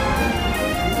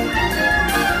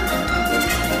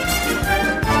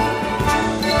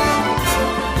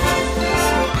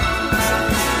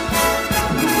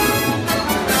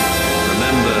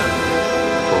 Remember,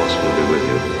 force will be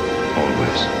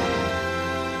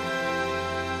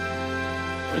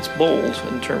bold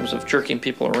in terms of jerking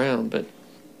people around, but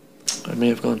I may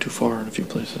have gone too far in a few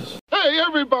places. Hey,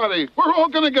 everybody, we're all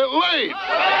gonna get laid.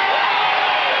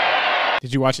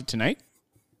 Did you watch it tonight?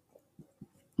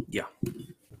 Yeah.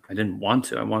 I didn't want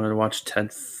to. I wanted to watch Ted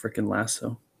frickin'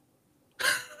 Lasso.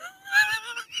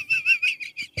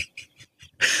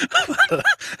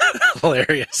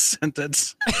 Hilarious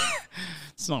sentence.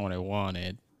 It's not what I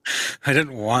wanted. I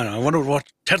didn't want to. I wanted to watch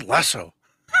Ted Lasso.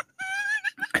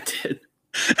 I did.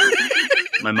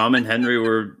 My mom and Henry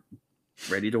were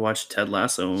ready to watch Ted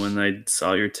Lasso. When I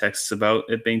saw your texts about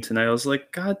it being tonight, I was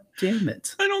like, God damn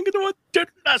it. I don't get to watch Ted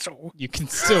Lasso. You can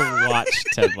still watch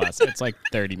Ted Lasso. It's like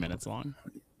 30 minutes long.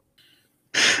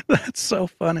 That's so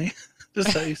funny.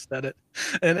 Just how you said it.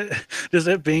 And just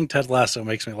it being Ted Lasso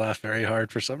makes me laugh very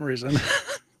hard for some reason.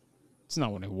 It's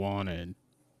not what I wanted.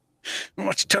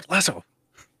 Watch Ted Lasso.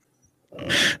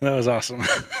 That was awesome.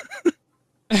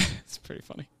 It's pretty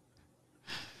funny.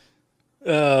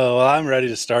 Oh, well, I'm ready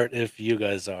to start if you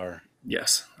guys are.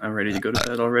 Yes, I'm ready to go to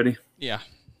bed already. Yeah.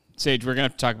 Sage, we're going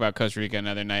to have to talk about Costa Rica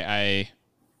another night. I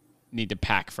need to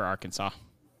pack for Arkansas.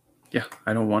 Yeah,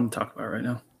 I don't want to talk about it right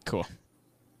now. Cool.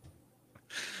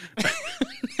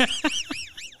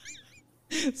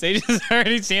 Sage is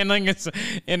already handling his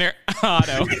inner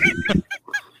Otto.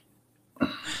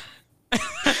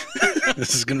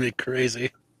 This is going to be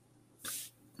crazy.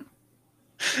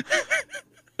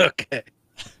 Okay.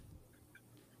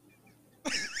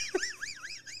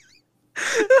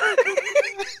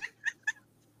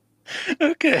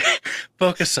 Okay.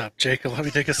 Focus up, Jacob. Let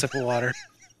me take a sip of water.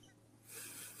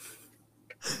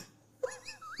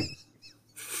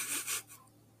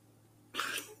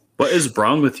 What is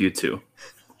wrong with you two?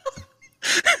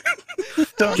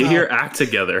 Get your act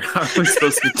together. How are we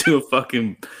supposed to do a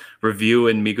fucking review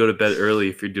and me go to bed early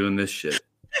if you're doing this shit?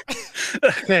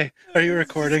 Okay. Are you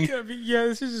recording?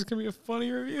 This is just going to be a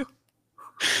funny review.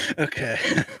 Okay.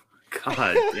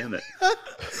 God damn it.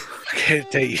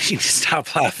 Okay, you need to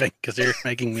stop laughing because you're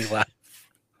making me laugh.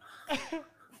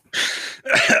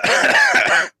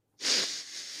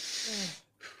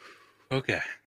 Okay.